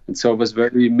 Yeah. And so it was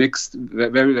very mixed,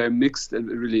 very, very mixed, and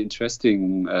really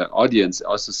interesting audience.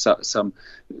 Also some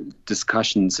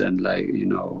discussions, and like, you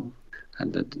know,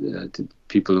 and the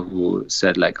people who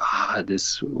said like,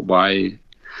 this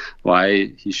why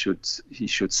he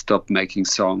should stop making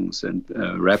songs and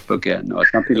rap again, or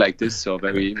something like this. So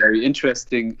very, very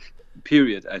interesting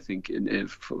period, I think.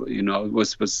 You know,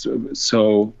 was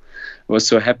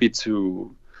so happy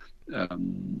to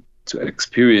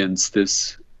experience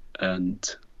this.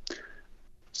 And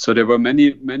so there were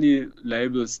many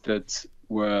labels that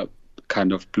were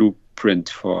kind of blueprint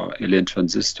for Alien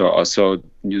Transistor. Also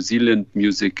New Zealand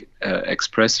Music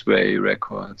Expressway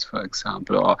Records, for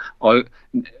example, or all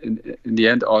in the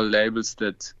end all labels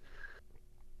that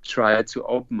try to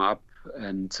open up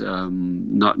and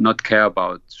not care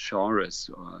about genres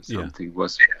or something.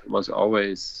 Was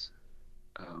always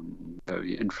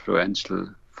very influential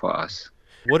for us.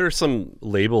 What are some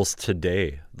labels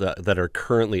today that are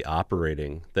currently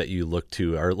operating that you look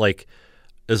to, or like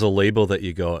is a label that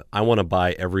you go, I want to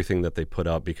buy everything that they put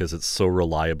out because it's so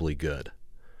reliably good?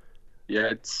 Yeah,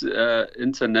 it's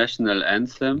International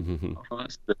Anthem, of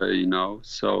course, you know.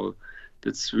 So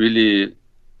it's really,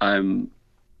 I'm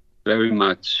very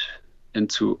much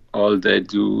into all they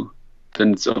do.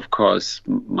 Then it's of course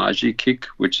Magi Kick,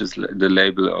 which is the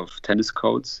label of Tennis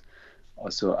Coats.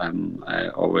 Also, I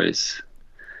always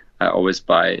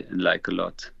buy and like a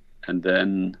lot. And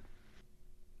then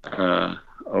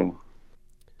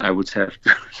I would have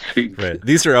to think. Right.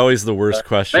 These are always the worst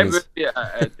questions. Maybe,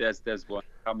 there's one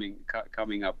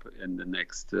coming up in the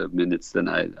next minutes. Then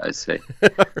I say.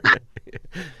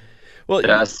 Well,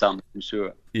 there are some, I'm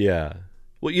sure. Yeah.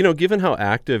 Well, you know, given how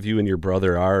active you and your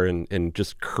brother are in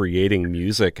just creating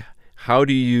music, how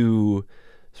do you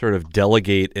sort of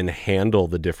delegate and handle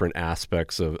the different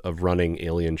aspects of running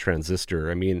Alien Transistor?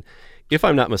 I mean, if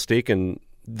I'm not mistaken,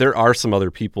 there are some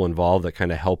other people involved that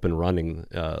kind of help in running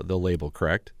the label,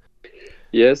 correct?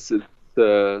 Yes,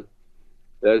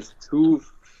 there's two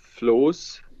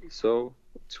Flo's, so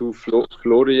two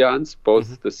Florians,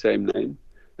 both the same name,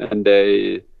 and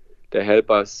they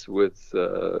help us with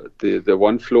the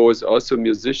one Flo is also a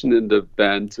musician in the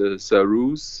band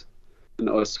Zarus, and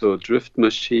also Drift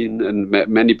Machine, and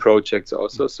many projects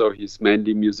also. So he's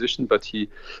mainly musician, but he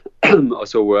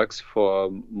also works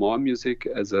for More Music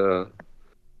as a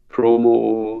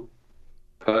promo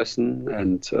person,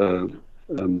 and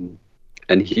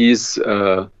and he's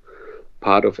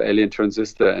part of Alien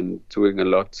Transistor and doing a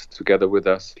lot together with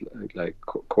us, like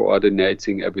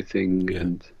coordinating everything. Yeah.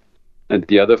 And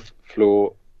the other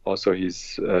Flo, also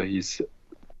he's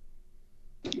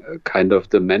kind of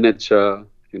the manager,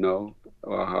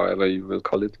 or however you will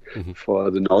call it, for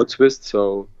the No Twist.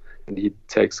 So, and he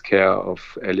takes care of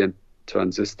Alien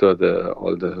Transistor,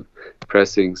 all the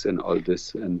pressings and all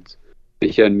this. And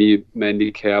he and me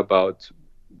mainly care about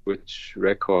which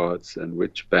records and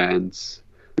which bands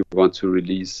we want to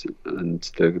release, and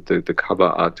the cover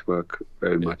artwork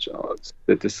very much out.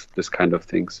 This kind of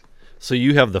things. So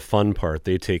you have the fun part.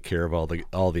 They take care of all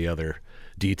the other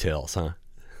details, huh?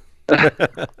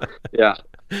 Yeah.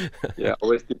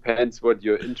 Always depends what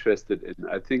you're interested in.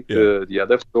 I think the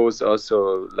other flows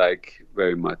also like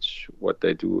very much what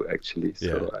they do actually.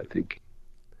 So I think.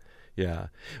 Yeah,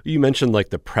 you mentioned like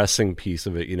the pressing piece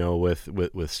of it.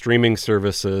 With streaming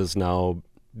services now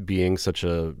being such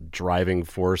a driving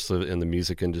force in the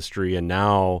music industry, and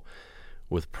now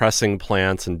with pressing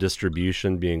plants and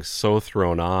distribution being so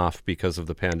thrown off because of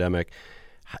the pandemic,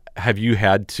 have you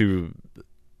had to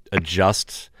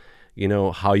adjust,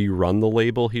 how you run the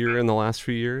label here in the last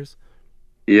few years?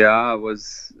 Yeah,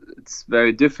 it's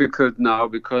very difficult now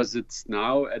because it's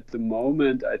now at the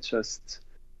moment, I just,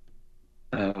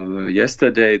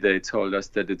 yesterday they told us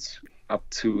that it's up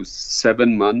to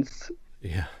 7 months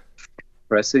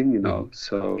pressing,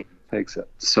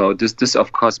 so this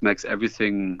of course makes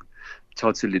everything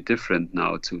totally different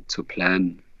now to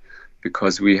plan,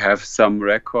 because we have some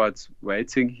records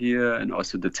waiting here and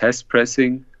also the test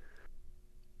pressing.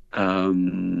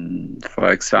 For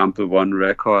example, one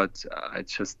record I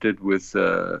just did with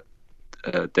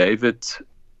David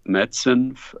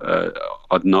Metzen,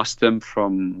 Od Nostem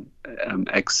from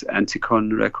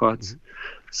ex-Anticon Records.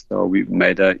 So we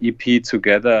made an EP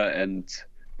together, and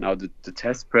now the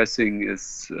test pressing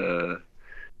is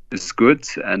good,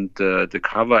 and the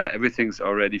cover, everything's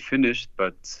already finished,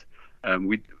 but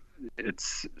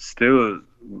it's still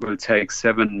will take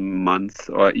 7 months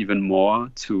or even more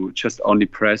to just only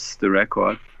press the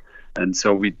record, and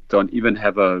so we don't even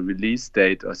have a release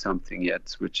date or something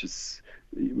yet, which is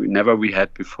we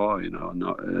had before.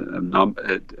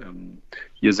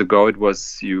 Years ago it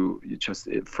was you just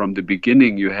from the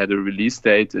beginning you had a release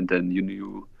date, and then you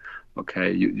knew,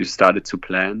 okay, you started to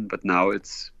plan, but now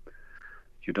it's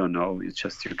you don't know. It's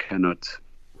just you cannot.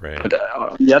 Right. But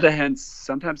on the other hand,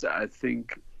 sometimes I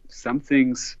think some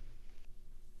things,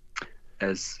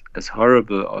 as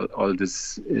horrible all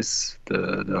this is,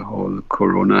 the whole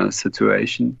Corona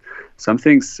situation, some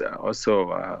things also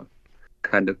are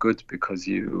kind of good, because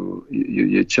you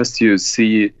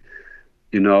see,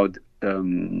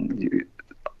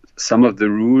 some of the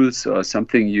rules or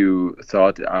something you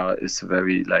thought is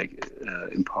very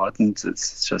important.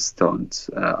 It's just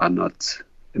are not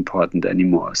important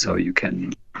anymore. So you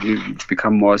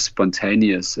become more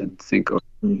spontaneous and think of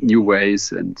new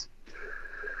ways and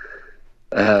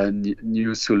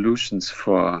new solutions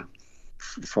for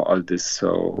all this.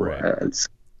 So it's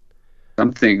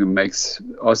something makes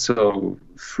also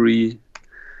frees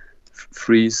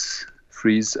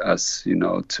us,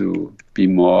 to be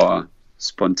more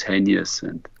spontaneous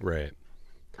and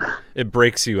It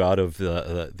breaks you out of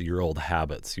your old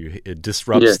habits. It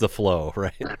disrupts the flow,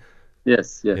 right?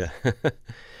 Yes. Yeah.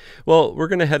 Well, we're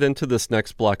going to head into this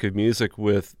next block of music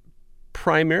with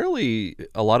primarily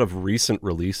a lot of recent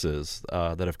releases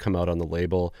that have come out on the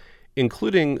label,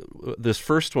 including this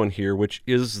first one here, which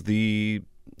is the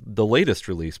latest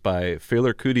release by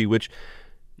Fela Kuti, which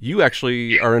you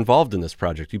actually are involved in this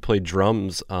project. You played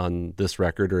drums on this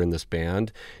record, or in this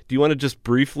band. Do you want to just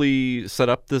briefly set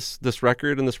up this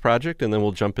record and this project, and then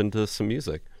we'll jump into some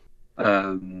music?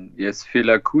 Yes,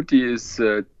 Fela Kuti is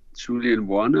Julian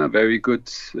Warner, a very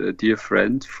good dear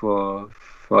friend for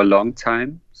a long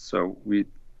time. So we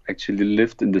actually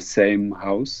lived in the same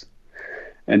house,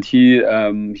 and he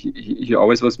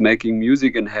always was making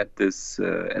music and had this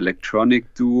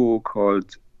electronic duo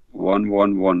called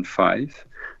 1115.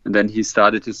 And then he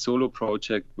started his solo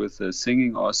project with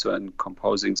singing also and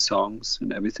composing songs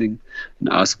and everything, and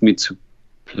asked me to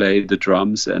play the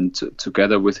drums and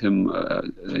together with him,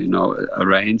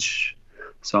 arrange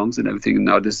songs and everything. And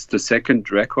now this is the second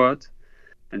record,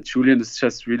 and Julian is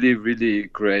just really, really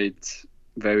great,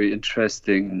 very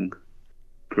interesting,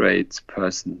 great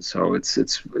person. So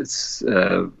it's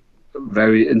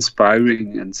very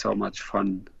inspiring and so much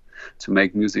fun to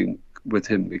make music with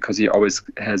him, because he always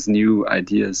has new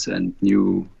ideas and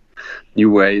new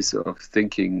ways of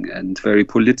thinking, and very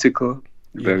political,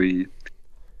 very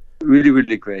really,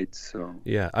 really great. So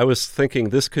Yeah, I was thinking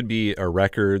this could be a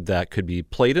record that could be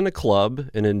played in a club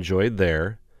and enjoyed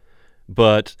there,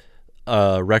 but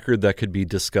a record that could be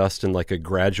discussed in like a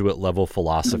graduate level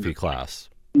philosophy class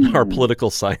or political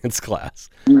science class.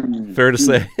 Fair to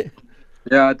say?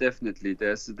 yeah, definitely.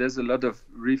 There's a lot of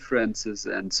references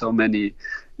and so many.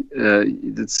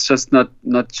 It's just not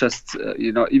just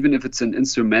even if it's an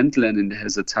instrumental and it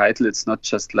has a title, it's not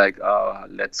just like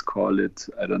let's call it,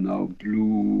 I don't know,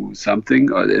 Blue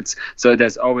something, or it's so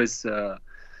there's always a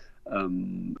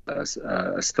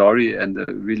story and a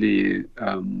really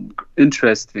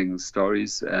interesting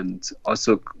stories, and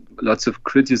also lots of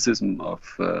criticism of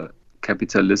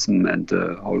capitalism and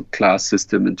the whole class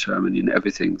system in Germany and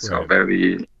everything. So Right.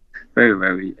 very, very,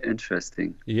 very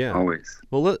interesting. Yeah. Always.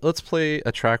 Well, let's play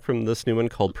a track from this new one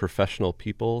called Professional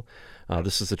People.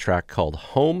 This is a track called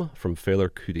Home from Fela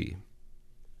Kuti.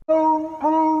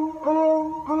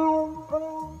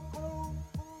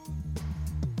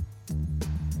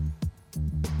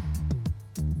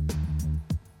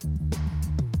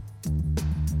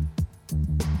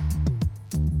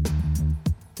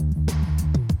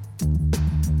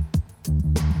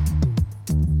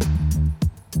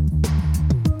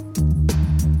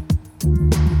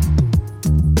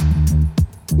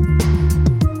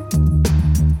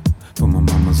 For my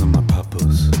mamas and my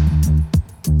papas.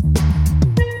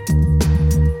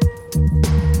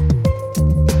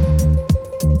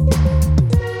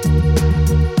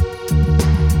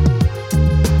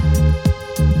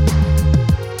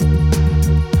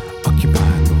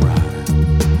 Occupying the ride.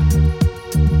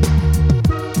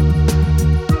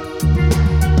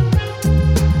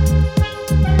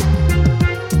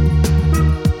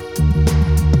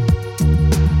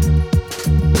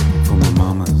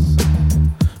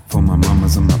 For my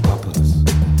mamas and my papas,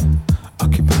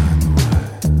 occupying the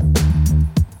ride.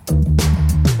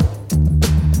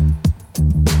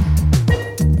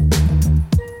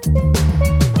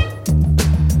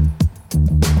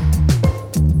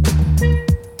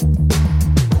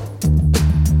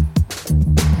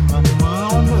 My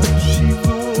mama, she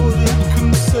voted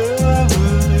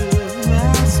conservative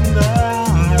last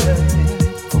night.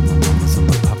 For my mamas and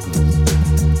my papas.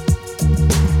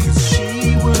 'Cause she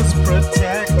was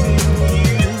protecting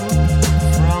you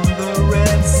from the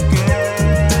red sky.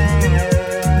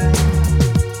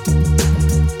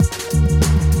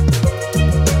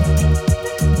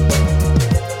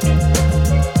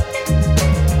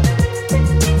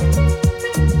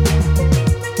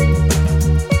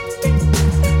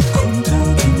 Kunta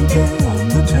Kinte on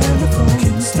the telephone.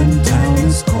 Kingston Town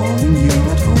is calling you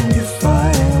at home. If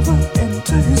I ever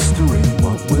enter history,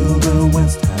 what will the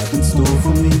West have in store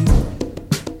for me?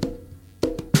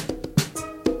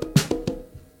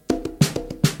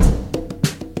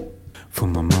 For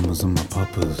my mamas and my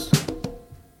papas.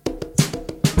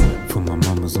 For my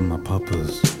mamas and my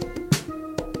papas.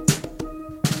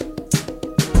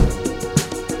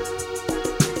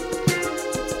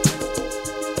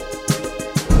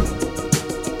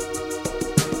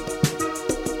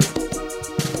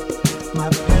 My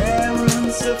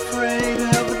parents afraid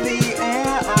of the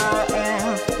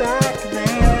AIF back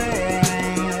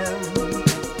then.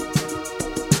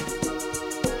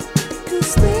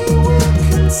 'Cause they were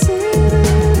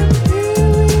considered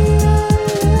imperialist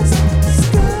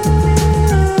scum.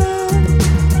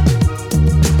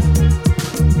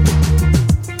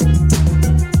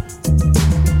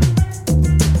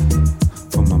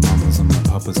 For my mamas and my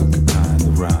papas occupying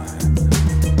the ride.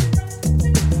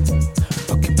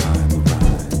 Occupying the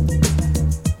ride.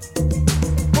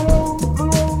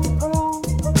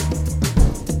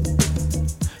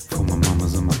 For my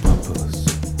mamas and my papas,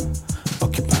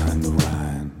 occupying the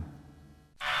ride.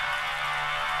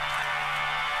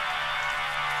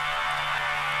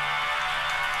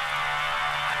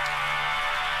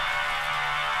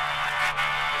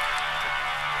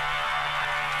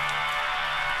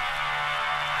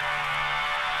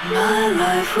 My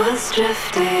life was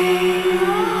drifting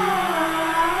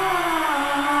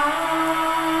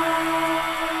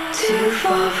too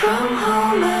far from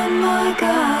home and my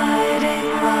guiding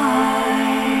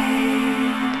light.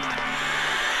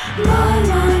 My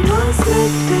mind was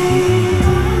lifting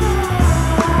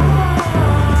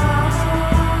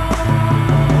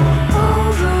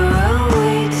over a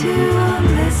way to a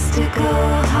mystical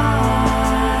high.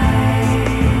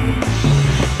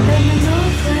 Then the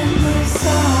northwind blew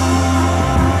south.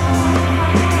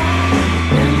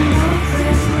 Then the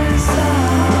northwind blew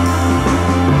south.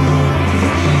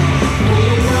 Then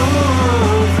the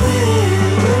northwind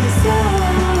blew south.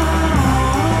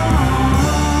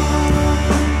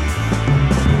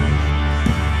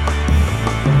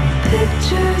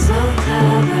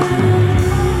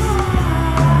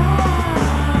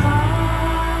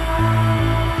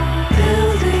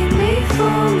 Building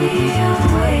before me a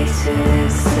way to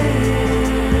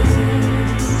exist,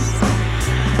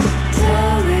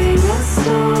 telling a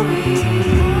story,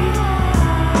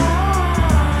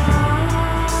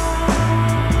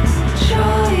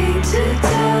 trying to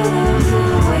tell of the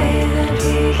way that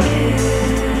we kiss.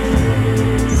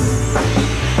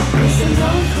 It's an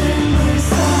open blue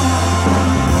sky.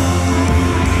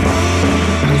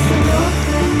 It's an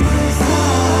open blue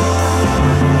sky. It's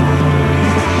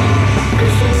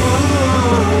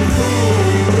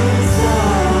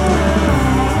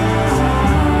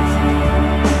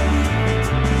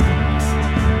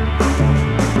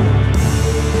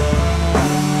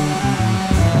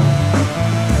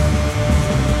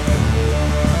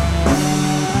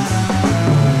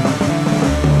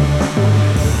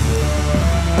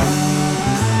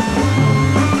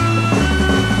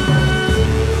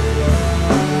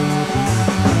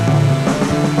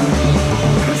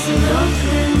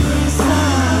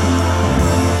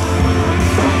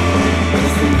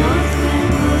an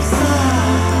open blue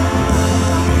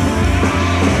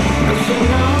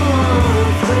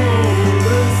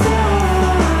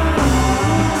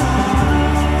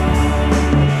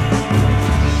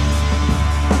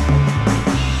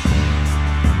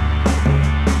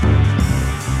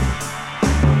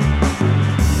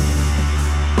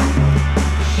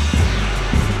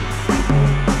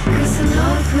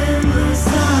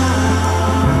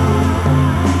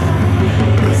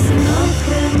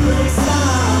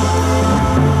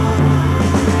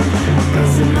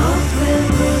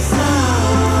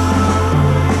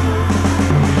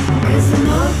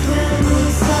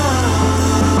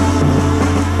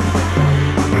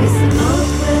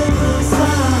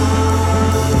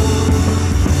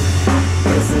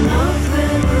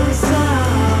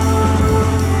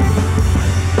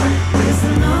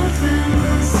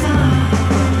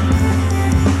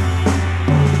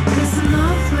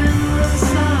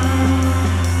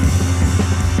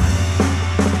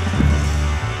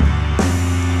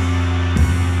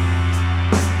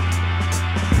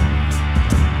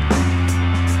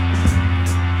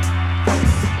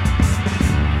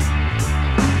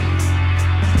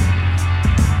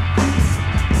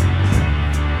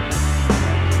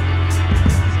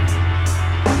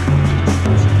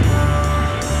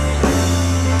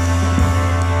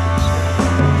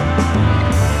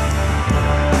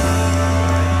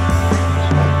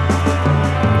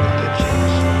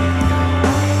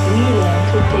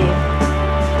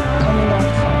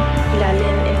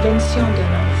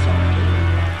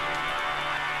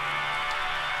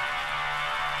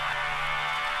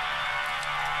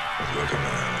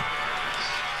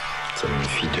Comme une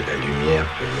fille de la lumière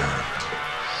peut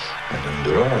un homme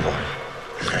de l'ombre.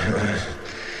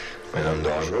 Un homme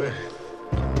dangereux.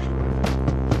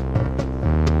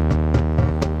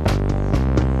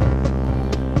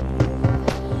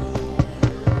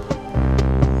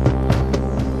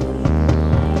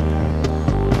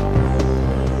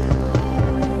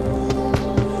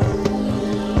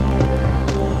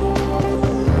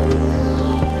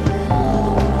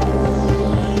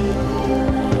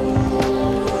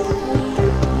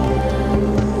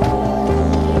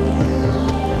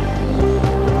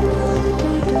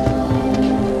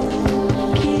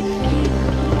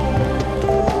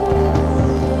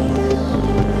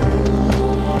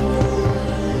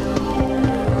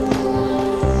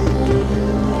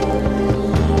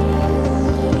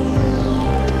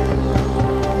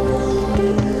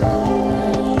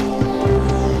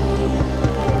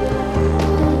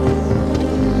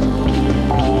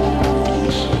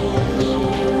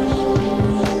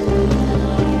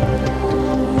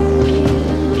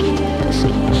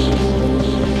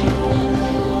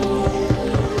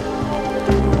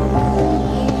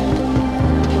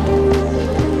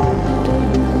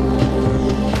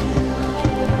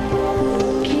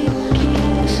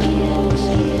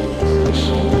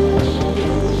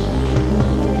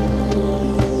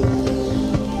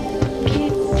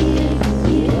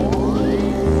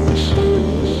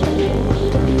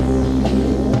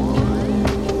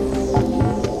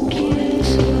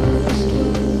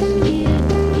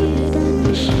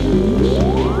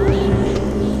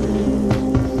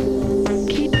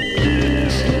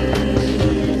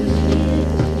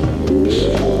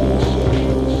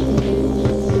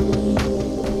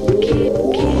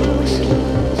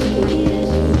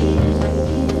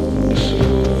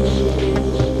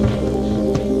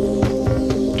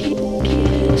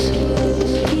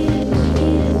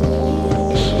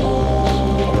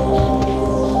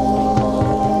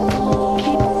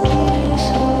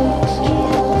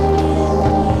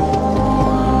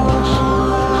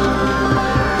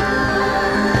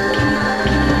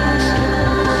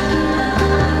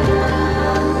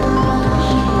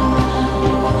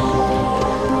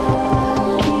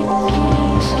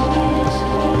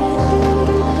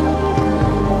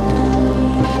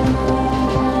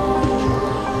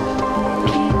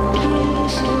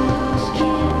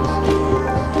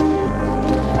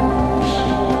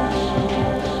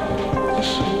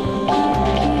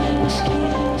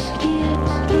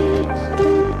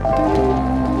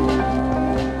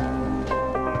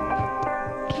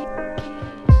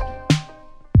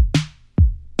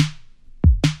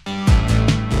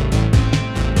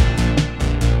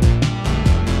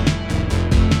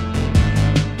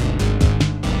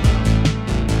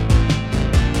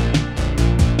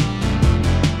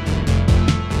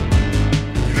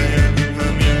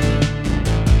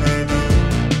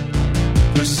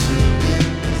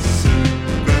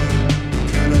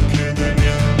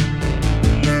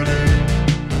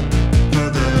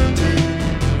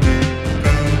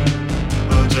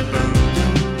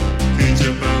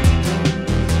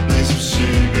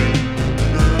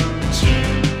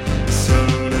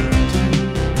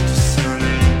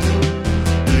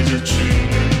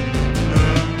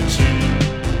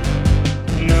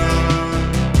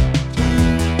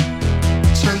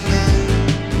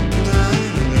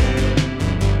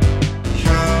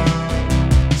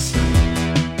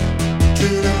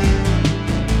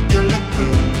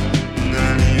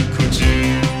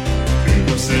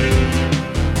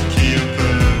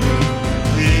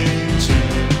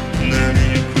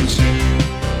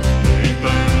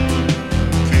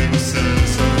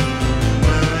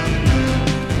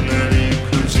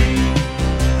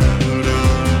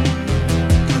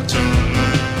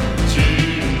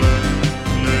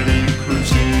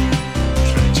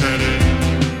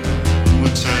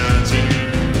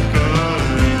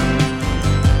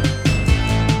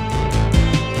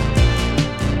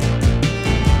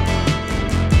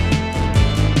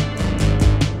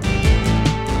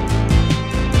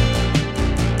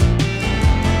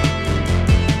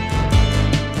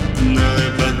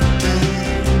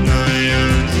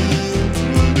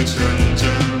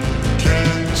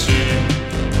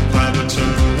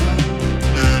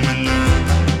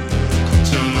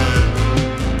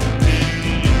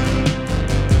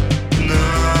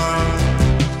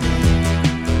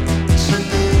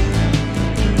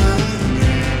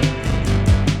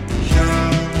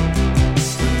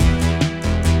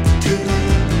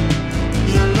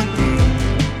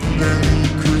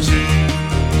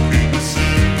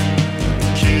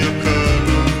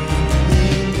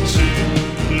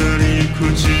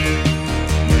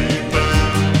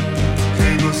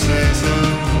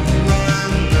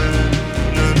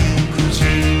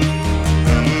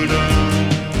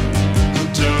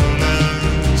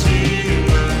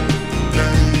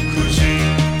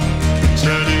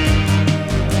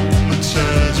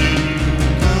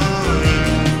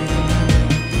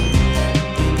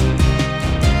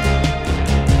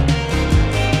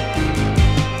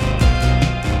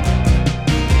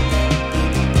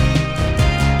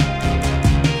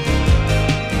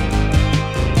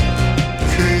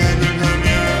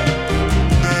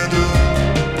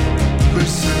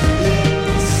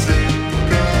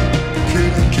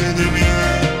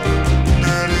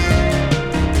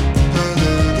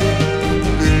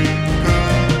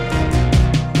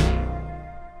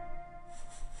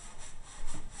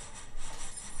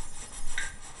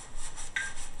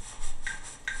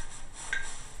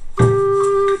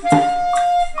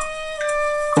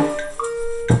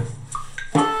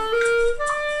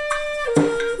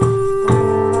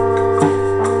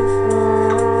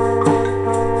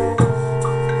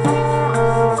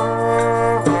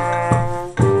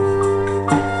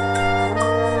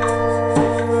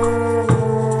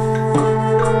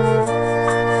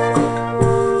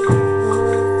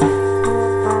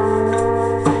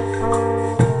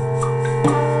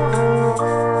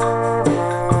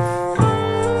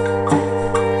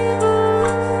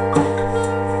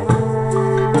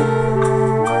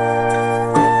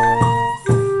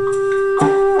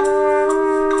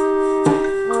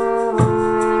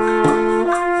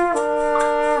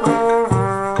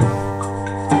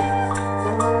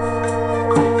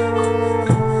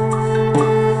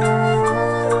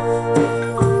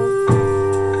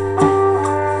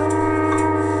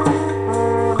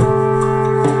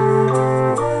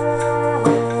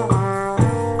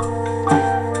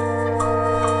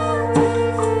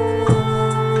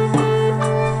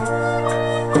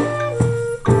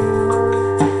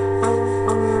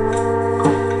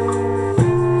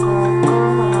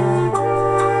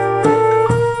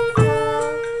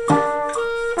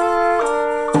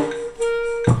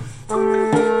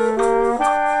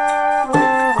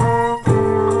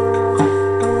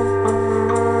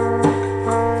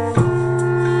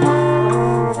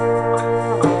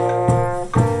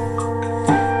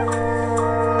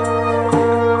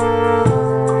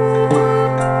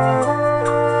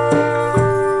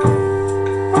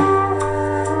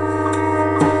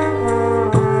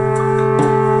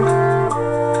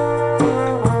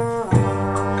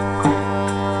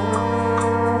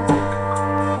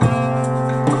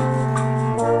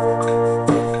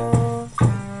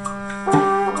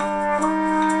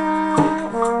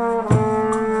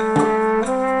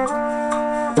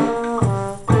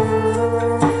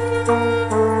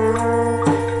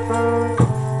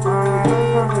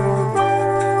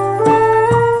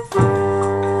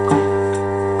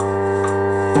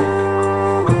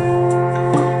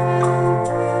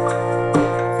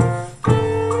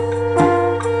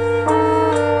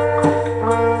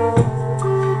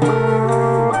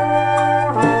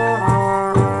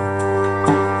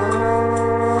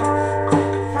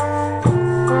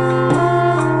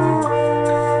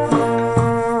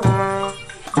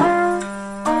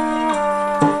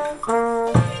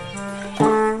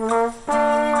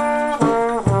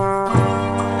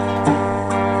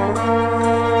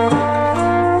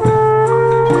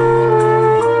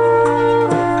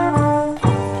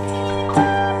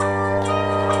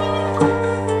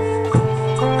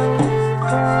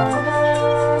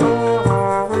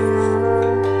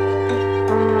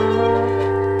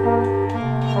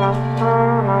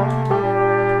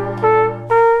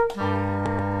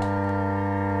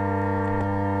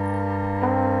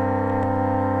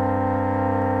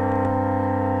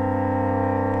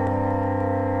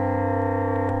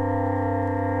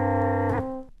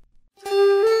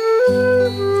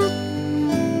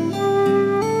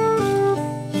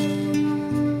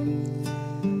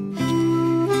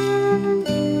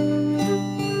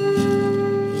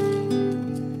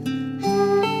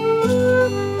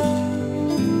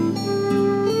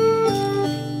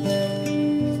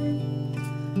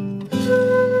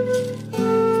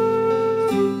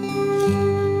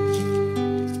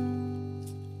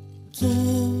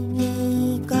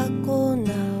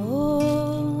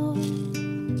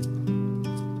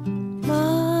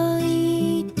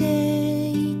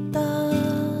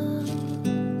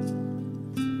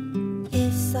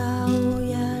 朝を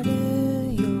やる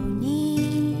よう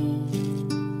に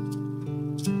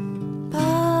パ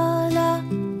ラ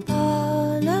パ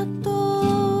ラと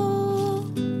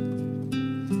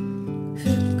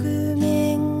覆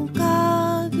面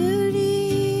かぶり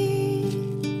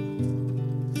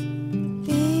ビ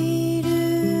ル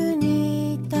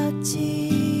に立ち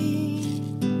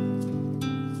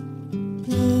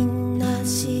みんな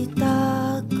下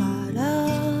から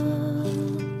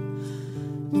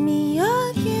見上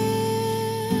げ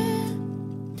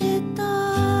てた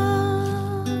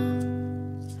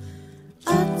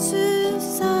暑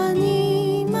さ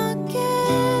に負け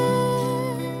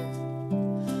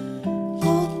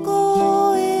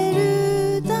凍え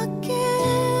るだけ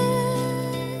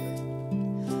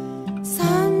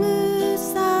寒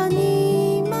さ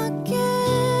に負け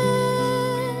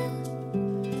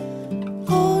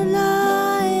こら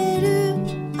える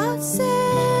汗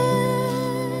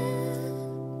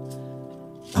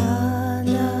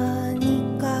穴に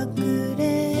隠れ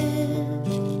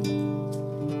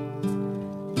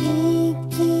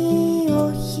息を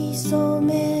潜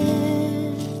め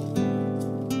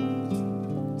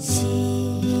知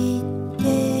って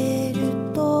る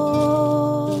と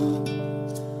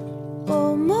思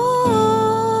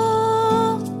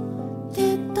って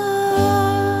た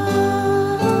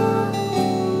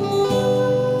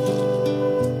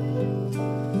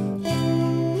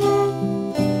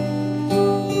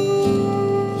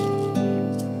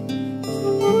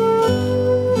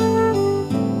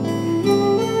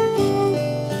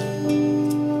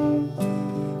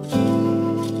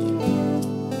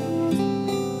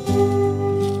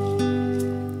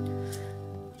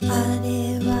あれ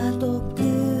は毒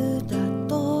だ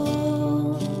と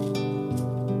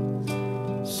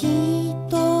人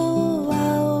は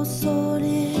恐れ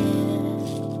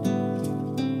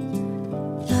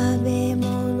食べ物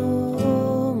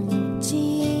を持ち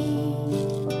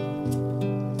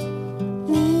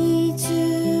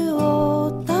水を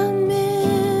ため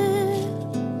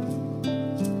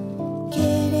け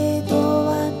れど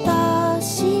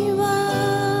私は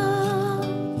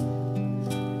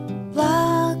わ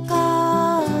か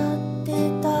って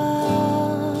た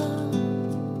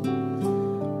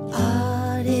あ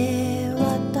れは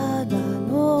ただ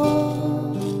の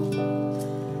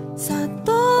砂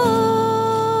糖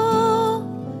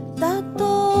だと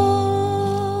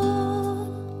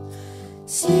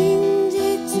真実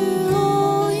を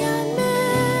やめ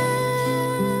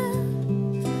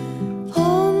本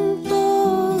当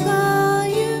が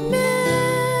夢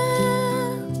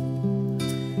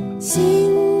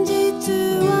真実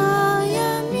は闇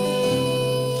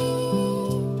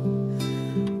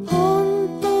本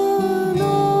当の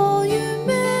夢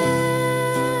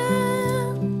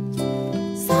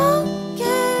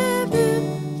叫ぶ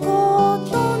こ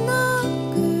とな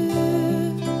く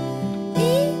生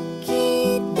き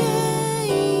てい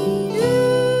る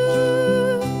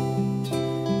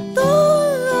動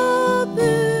物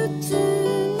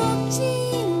の血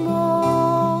も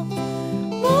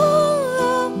持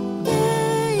って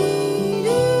いる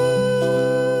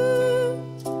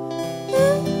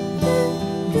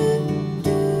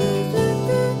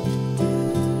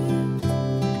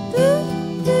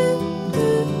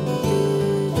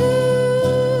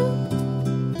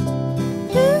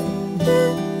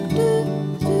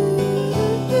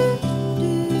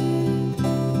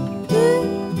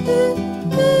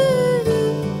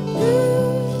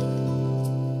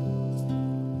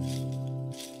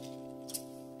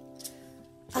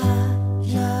穴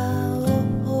を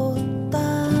掘った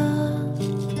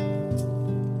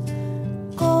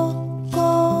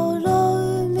心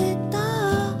埋めた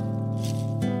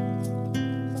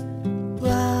忘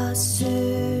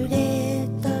れ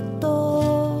たと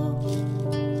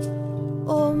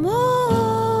思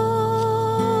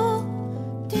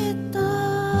ってた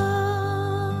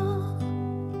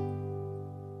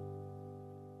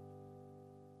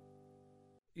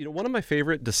One of my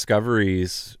favorite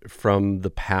discoveries from the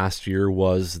past year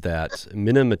was that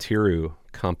Minamoteru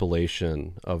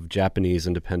compilation of Japanese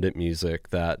independent music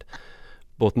that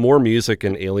both More Music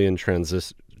and Alien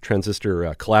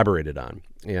Transistor collaborated on.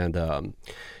 And,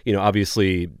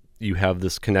 obviously you have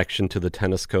this connection to the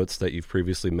tennis coats that you've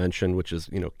previously mentioned, which is,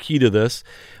 key to this.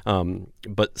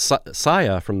 But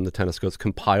Saya from the tennis coats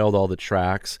compiled all the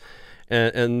tracks.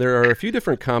 And there are a few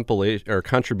different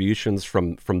contributions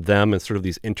from them and sort of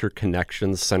these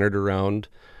interconnections centered around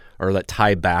or that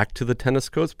tie back to the tennis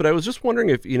coats. But I was just wondering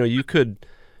if, you could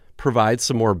provide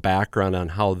some more background on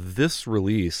how this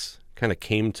release kind of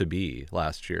came to be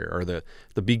last year, or the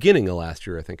beginning of last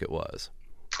year, I think it was.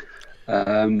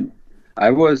 I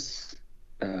was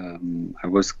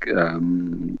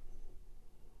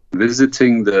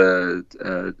visiting the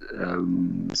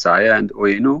Saya and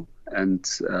Ueno, and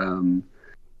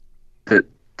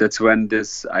that's when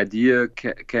this idea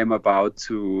came about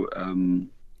to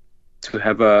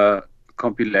have a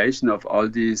compilation of all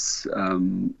these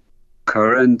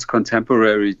current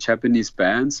contemporary Japanese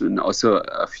bands, and also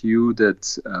a few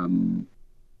that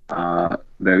are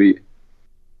very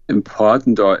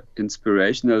important or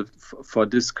inspirational for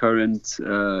this current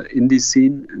indie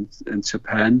scene in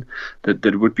Japan.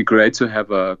 That would be great to have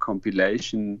a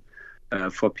compilation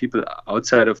for people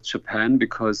outside of Japan,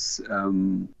 because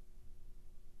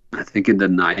I think in the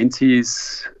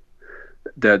 90s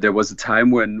there was a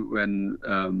time when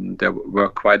there were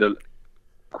quite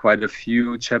a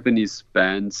few Japanese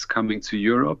bands coming to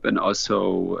Europe, and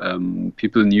also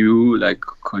people knew, like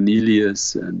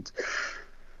Cornelius and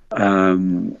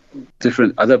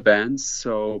different other bands.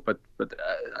 So, but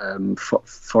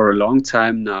for a long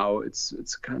time now,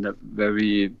 it's kind of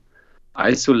very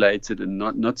isolated, and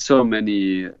not so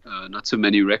many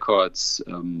records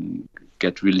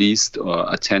get released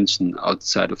or attention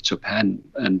outside of Japan.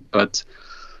 But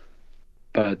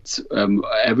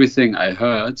everything I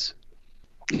heard,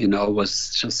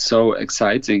 was just so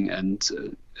exciting, and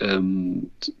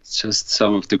just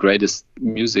some of the greatest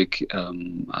music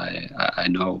I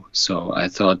know. So I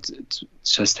thought it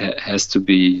just has to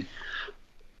be,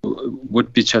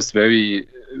 would be just really,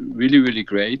 really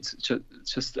great.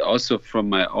 Just also from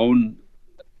my own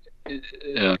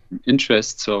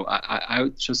interest. So I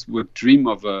just would dream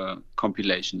of a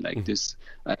compilation like this.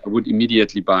 I would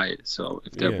immediately buy it. So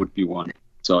if there would be one.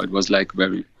 So it was like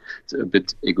a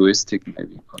bit egoistic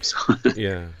maybe also.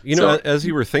 Yeah. As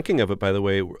you were thinking of it, by the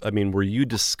way, I mean, were you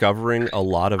discovering a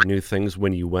lot of new things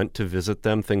when you went to visit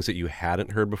them, things that you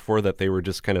hadn't heard before that they were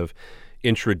just kind of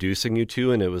introducing you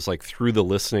to, and it was like through the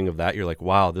listening of that, you're like,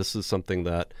 wow, this is something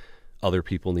that other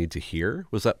people need to hear?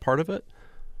 Was that part of it?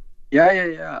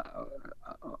 Yeah.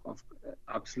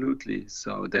 Absolutely.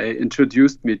 So they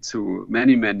introduced me to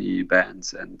many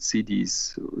bands and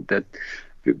CDs, that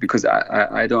because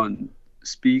I don't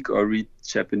speak or read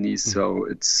Japanese, so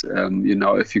it's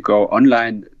if you go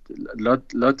online,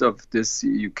 lot of this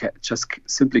you just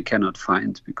simply cannot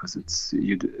find, because it's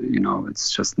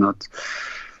it's just not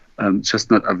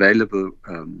available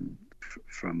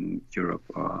from Europe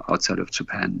or outside of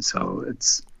Japan. So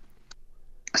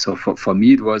for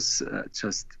me it was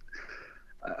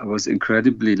I was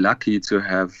incredibly lucky to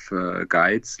have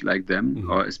guides like them,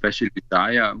 or especially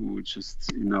Daya, who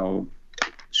just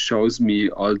shows me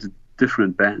all the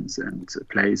different bands and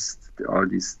plays all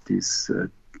these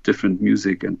different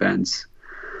music and bands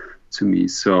to me.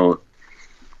 So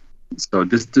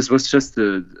this was just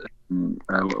when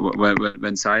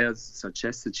Saya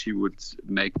suggested she would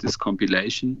make this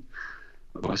compilation,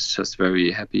 I was just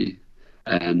very happy,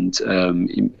 and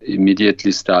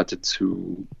immediately started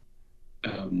to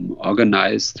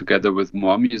organize together with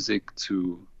More Music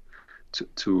to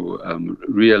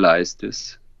realize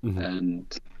this. And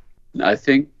I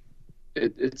think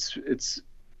it's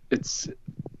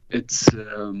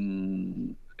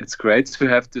great to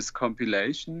have this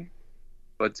compilation,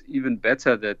 but even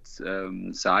better that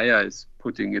Saya is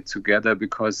putting it together,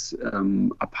 because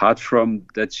apart from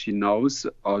that, she knows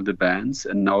all the bands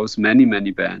and knows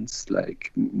many bands,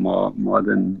 like more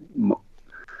than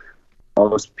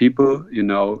most people,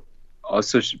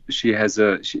 Also,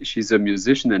 she's a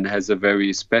musician and has a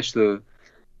very special,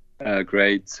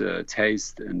 great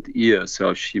taste and ear.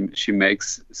 So she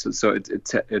makes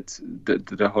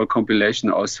the whole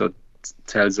compilation also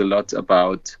tells a lot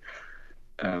about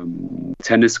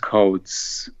tennis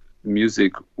courts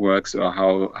music works, or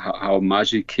how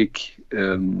Maji Kick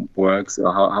works,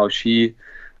 or how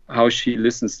she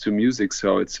listens to music.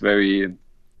 So it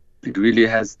really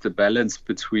has the balance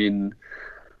between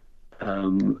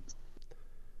the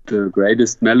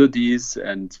greatest melodies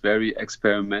and very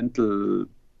experimental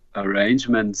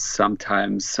arrangements,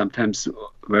 sometimes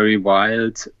very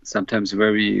wild, sometimes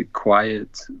very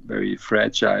quiet, very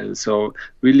fragile. So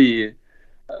really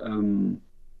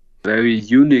very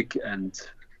unique, and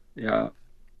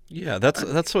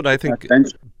that's what I think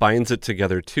binds it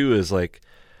together too, is like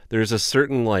there's a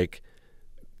certain like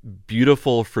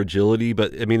beautiful fragility,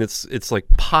 but I mean it's like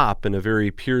pop in a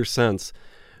very pure sense,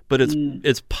 but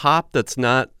it's pop that's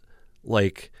not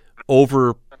like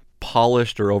over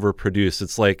polished or overproduced.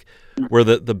 It's like where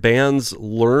the bands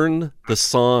learn the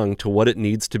song to what it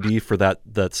needs to be for that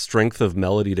strength of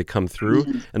melody to come through,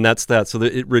 and that's that. So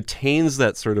that it retains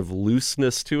that sort of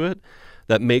looseness to it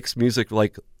that makes music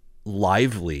like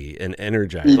lively and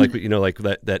energized, like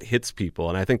that hits people.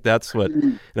 And I think that's what,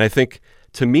 and I think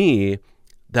to me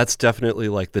that's definitely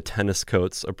like the Tennis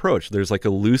Coats approach. There's like a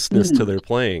looseness to their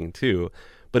playing too,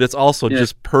 but it's also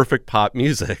just perfect pop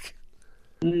music.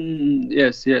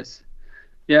 Yes.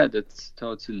 Yeah, that's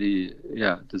totally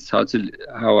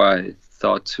how I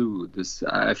thought too.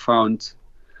 I found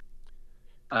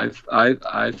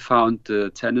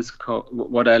the tennis coat.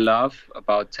 What I love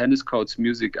about Tennis Coats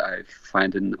music, I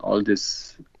find in all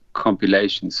this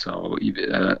compilations. So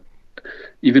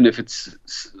even if it's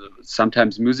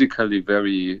sometimes musically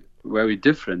very, very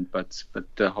different, but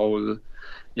the whole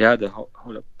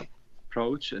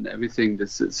approach and everything,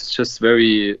 this is just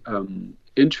very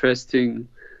interesting,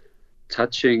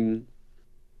 touching,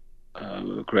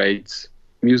 great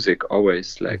music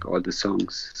always, like all the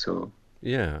songs. So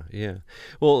yeah.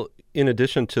 Well, in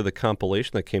addition to the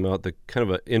compilation that came out, the kind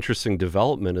of an interesting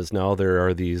development is now there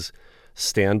are these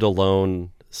standalone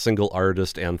single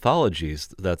artist anthologies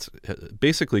that's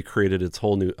basically created a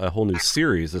whole new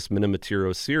series, this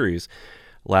Minamitiro series.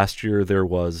 Last year there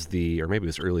was or maybe it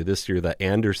was early this year, the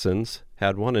Andersons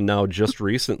had one, and now just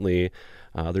recently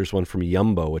there's one from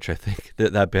Yumbo, which I think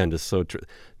that band is so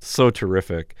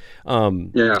terrific.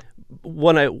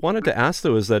 What I wanted to ask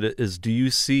though is do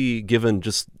you see, given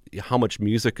just how much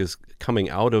music is coming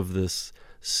out of this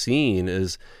scene,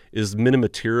 is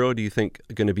Minamitiro, do you think,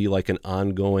 going to be like an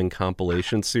ongoing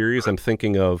compilation series? I'm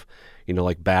thinking of,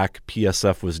 like back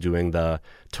PSF was doing the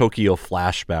Tokyo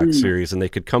Flashback series, and they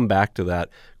could come back to that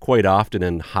quite often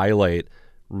and highlight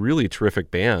really terrific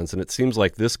bands. And it seems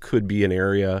like this could be an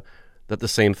area that the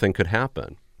same thing could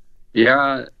happen.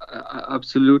 Yeah,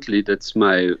 absolutely. That's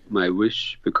my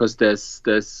wish, because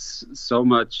there's so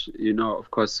much,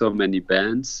 of course, so many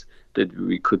bands that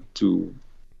we could do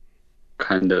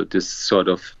kind of this sort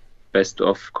of best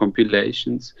of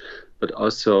compilations, but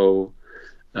also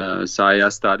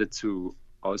Saya started to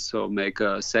also make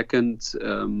a second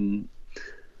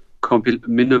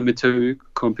Minamitiro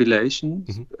compilation,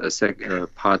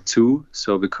 part 2.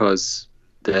 So because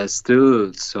there's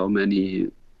still so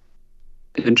many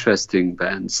interesting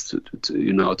bands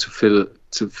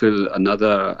to fill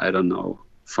another, I don't know,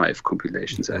 5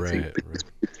 compilations, I think.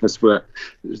 Because we're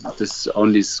this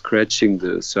only scratching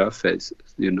the surface,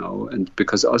 and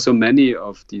because also many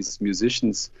of these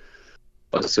musicians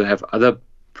also have other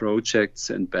projects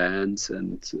and bands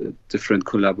and different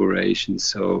collaborations.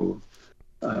 So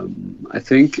I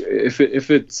think if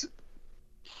it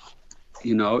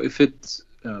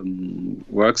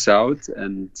works out,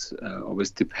 and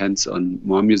always depends on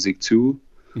More Music too,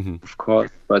 of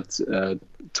course. But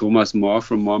Thomas Moore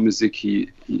from More Music,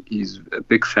 he's a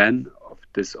big fan of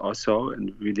this also,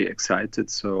 and really excited.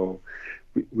 So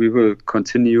we will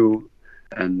continue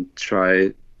and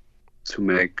try to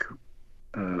make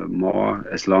more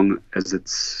as long as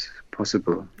it's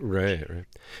possible. Right.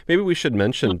 Maybe we should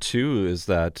mention too is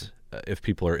that if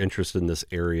people are interested in this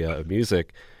area of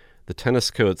music, the Tennis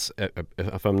Coats,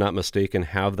 if I'm not mistaken,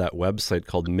 have that website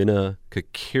called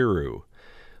Minakakeru,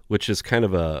 which is kind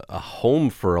of a home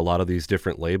for a lot of these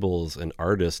different labels and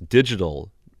artists,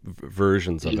 digital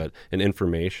versions of it and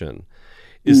information.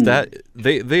 Is that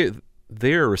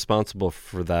they are responsible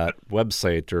for that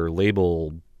website or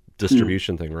label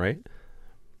distribution thing, right?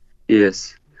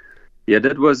 Yes. Yeah,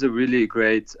 that was a really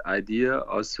great idea.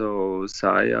 Also,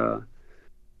 Saya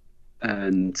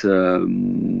and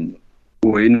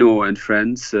Ueno and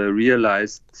friends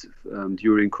realized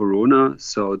during Corona,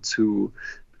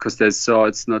 because they saw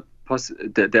it's not possible.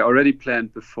 They already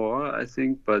planned before, I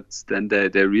think, but then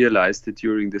they realized it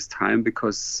during this time,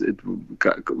 because it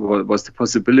was the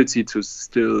possibility to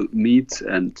still meet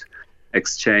and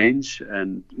exchange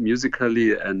and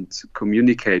musically and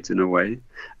communicate in a way.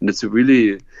 And it's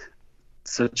really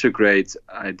such a great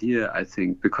idea, I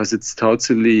think, because it's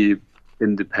totally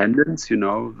independent,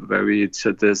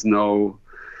 there's no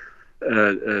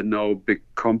big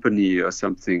company or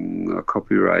something, or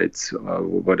copyright or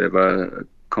whatever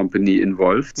company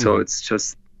involved. So it's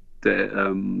just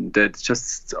that's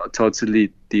just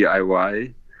totally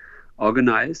DIY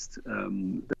organized,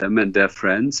 them and their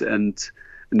friends, and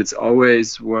it's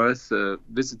always worth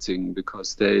visiting,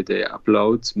 because they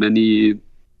upload many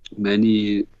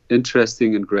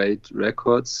interesting and great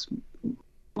records.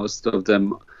 Most of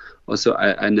them also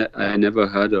I never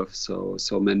heard of. So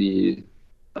many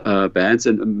bands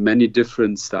and many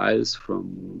different styles,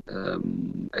 from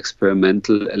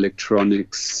experimental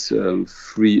electronics,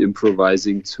 free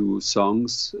improvising, to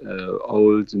songs,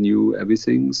 old, new,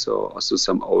 everything. So also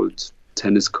some old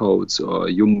Tennis Coats or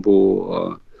Yumbo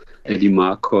or Eddie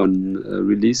Marcon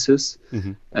releases,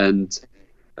 and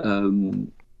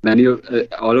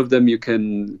all of them you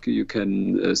can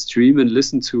stream and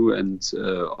listen to, and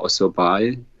also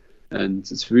buy and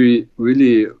it's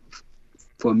really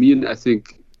for me, and I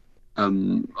think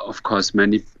of course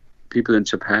many people in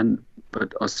Japan,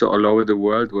 but also all over the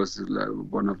world, was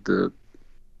one of the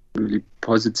really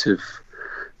positive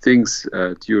things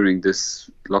during this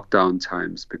lockdown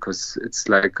times, because it's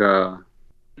like a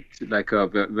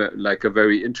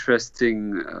very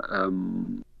interesting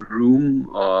room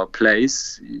or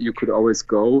place you could always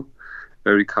go,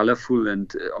 very colorful,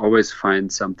 and always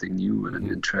find something new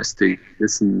and interesting,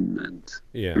 listen,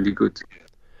 and really good.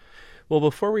 Well,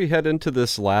 before we head into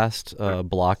this last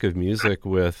block of music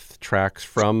with tracks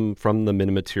from the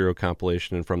Minamoto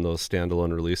compilation and from those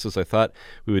standalone releases, I thought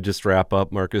we would just wrap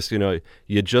up. Marcus, you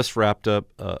just wrapped up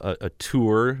a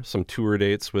tour, some tour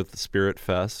dates with Spirit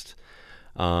Fest.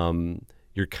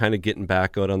 You're kind of getting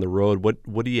back out on the road.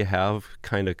 What do you have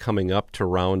kind of coming up to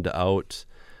round out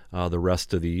the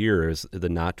rest of the year? Is the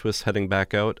Not Twist heading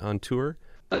back out on tour?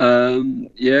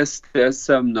 Yes, there's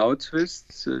some No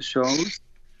Twist shows.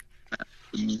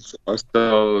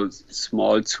 Also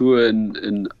small tour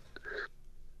in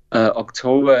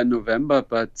October and November,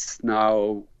 but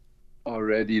now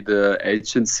already the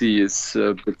agency is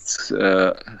a bit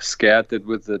scared that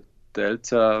with the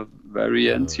Delta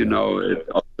variant, it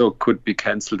also could be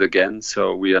cancelled again.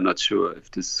 So we are not sure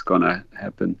if this is gonna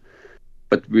happen,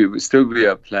 but we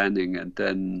are planning. And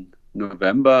then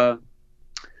November,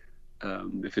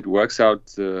 if it works out,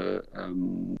 Saya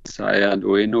and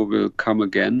Ueno will come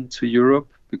again to Europe,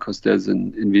 because there's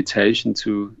an invitation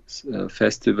to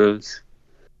festivals.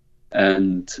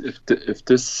 And if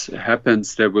this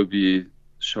happens, there will be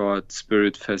short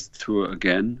Spirit Fest tour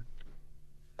again.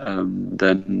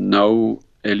 Then no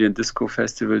Alien Disco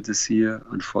Festival this year,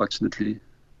 unfortunately,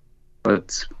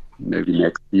 but maybe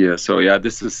next year. So yeah,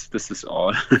 this is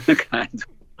all kind of.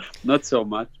 Not so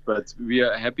much, but we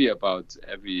are happy about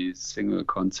every single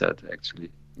concert,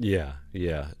 actually. Yeah,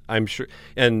 I'm sure.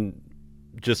 And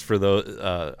just for those,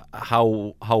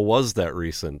 how was that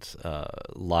recent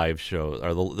live show,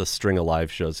 or the string of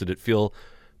live shows? Did it feel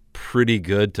pretty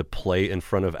good to play in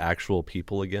front of actual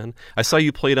people again? I saw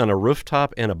you played on a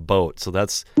rooftop and a boat, so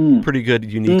that's pretty good,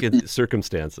 unique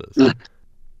circumstances.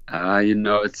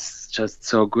 It's just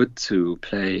so good to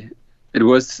play. It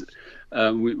was.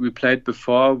 We played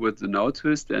before with the No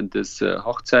Twist and this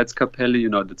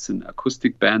Hochzeitskapelle, that's an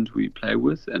acoustic band we play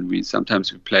with, and we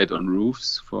sometimes played on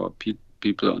roofs for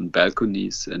people on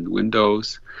balconies and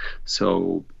windows,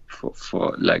 so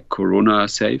for like Corona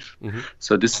safe.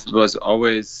 So this was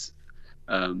always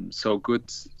so good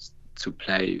to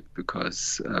play,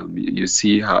 because you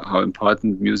see how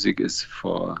important music is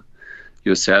for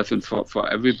yourself and for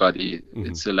everybody.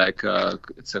 It's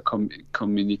a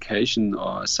communication,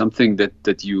 or something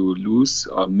that you lose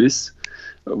or miss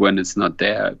when it's not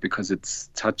there, because it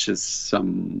touches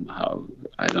somehow.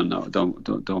 I don't know.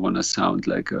 Don't want to sound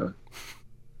like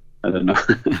I don't know,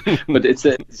 but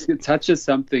it touches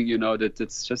something. That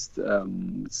it's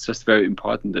just very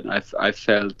important. And I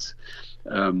felt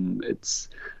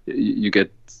you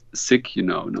get sick,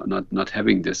 not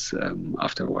having this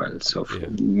after a while. So for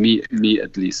me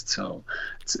at least. So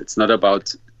it's not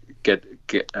about get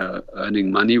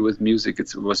earning money with music.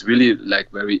 It was really like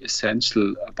very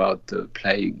essential about the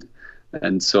playing.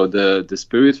 And so the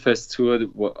Spirit Fest tour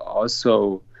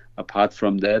also, apart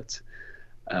from that,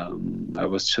 I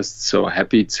was just so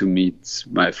happy to meet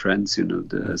my friends.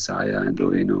 The Saya and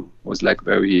Ueno was like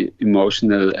very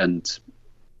emotional and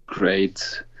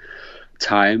great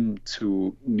time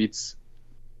to meet,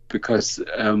 because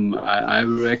I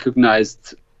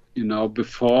recognized,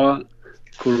 before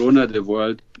Corona, the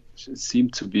world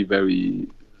seemed to be very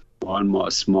more and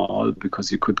more small,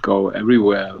 because you could go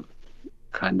everywhere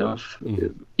kind of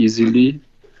easily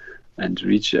and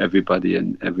reach everybody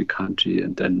in every country.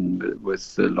 And then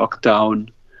with the lockdown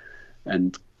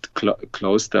and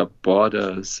closed up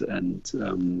borders, and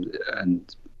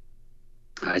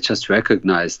I just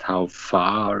recognized how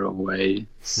far away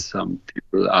some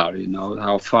people are,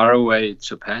 how far away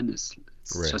Japan is.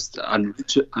 It's just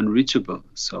unreachable.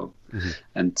 So,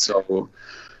 and so,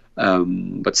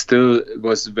 but still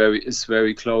it's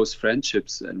very close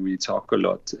friendships, and we talk a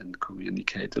lot and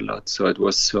communicate a lot. So it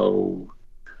was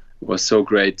so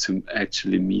great to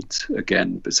actually meet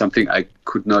again, but something I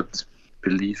could not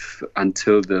believe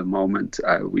until the moment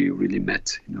we really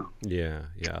met. Yeah.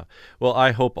 Well,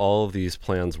 I hope all of these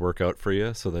plans work out for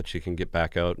you, so that you can get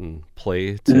back out and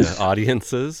play to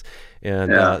audiences.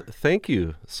 And thank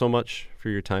you so much for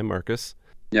your time, Marcus.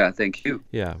 Yeah, thank you.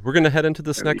 Yeah, we're going to head into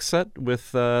this next set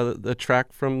with the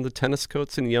track from the Tennis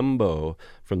Coats and Yumbo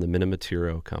from the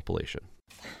Minamoto compilation.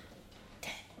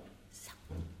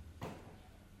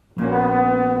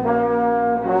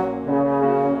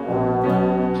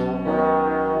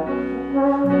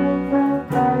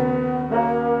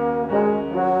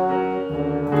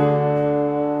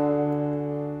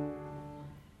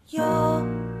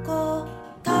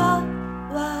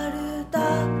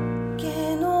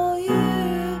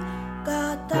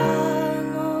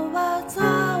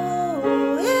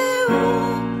「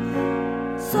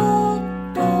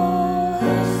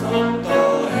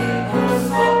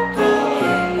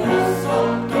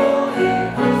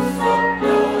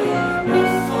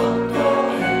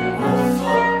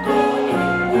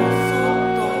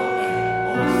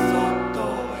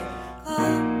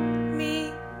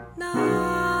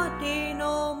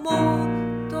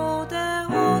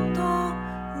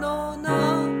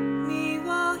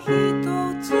ひと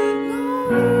つの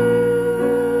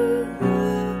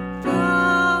歌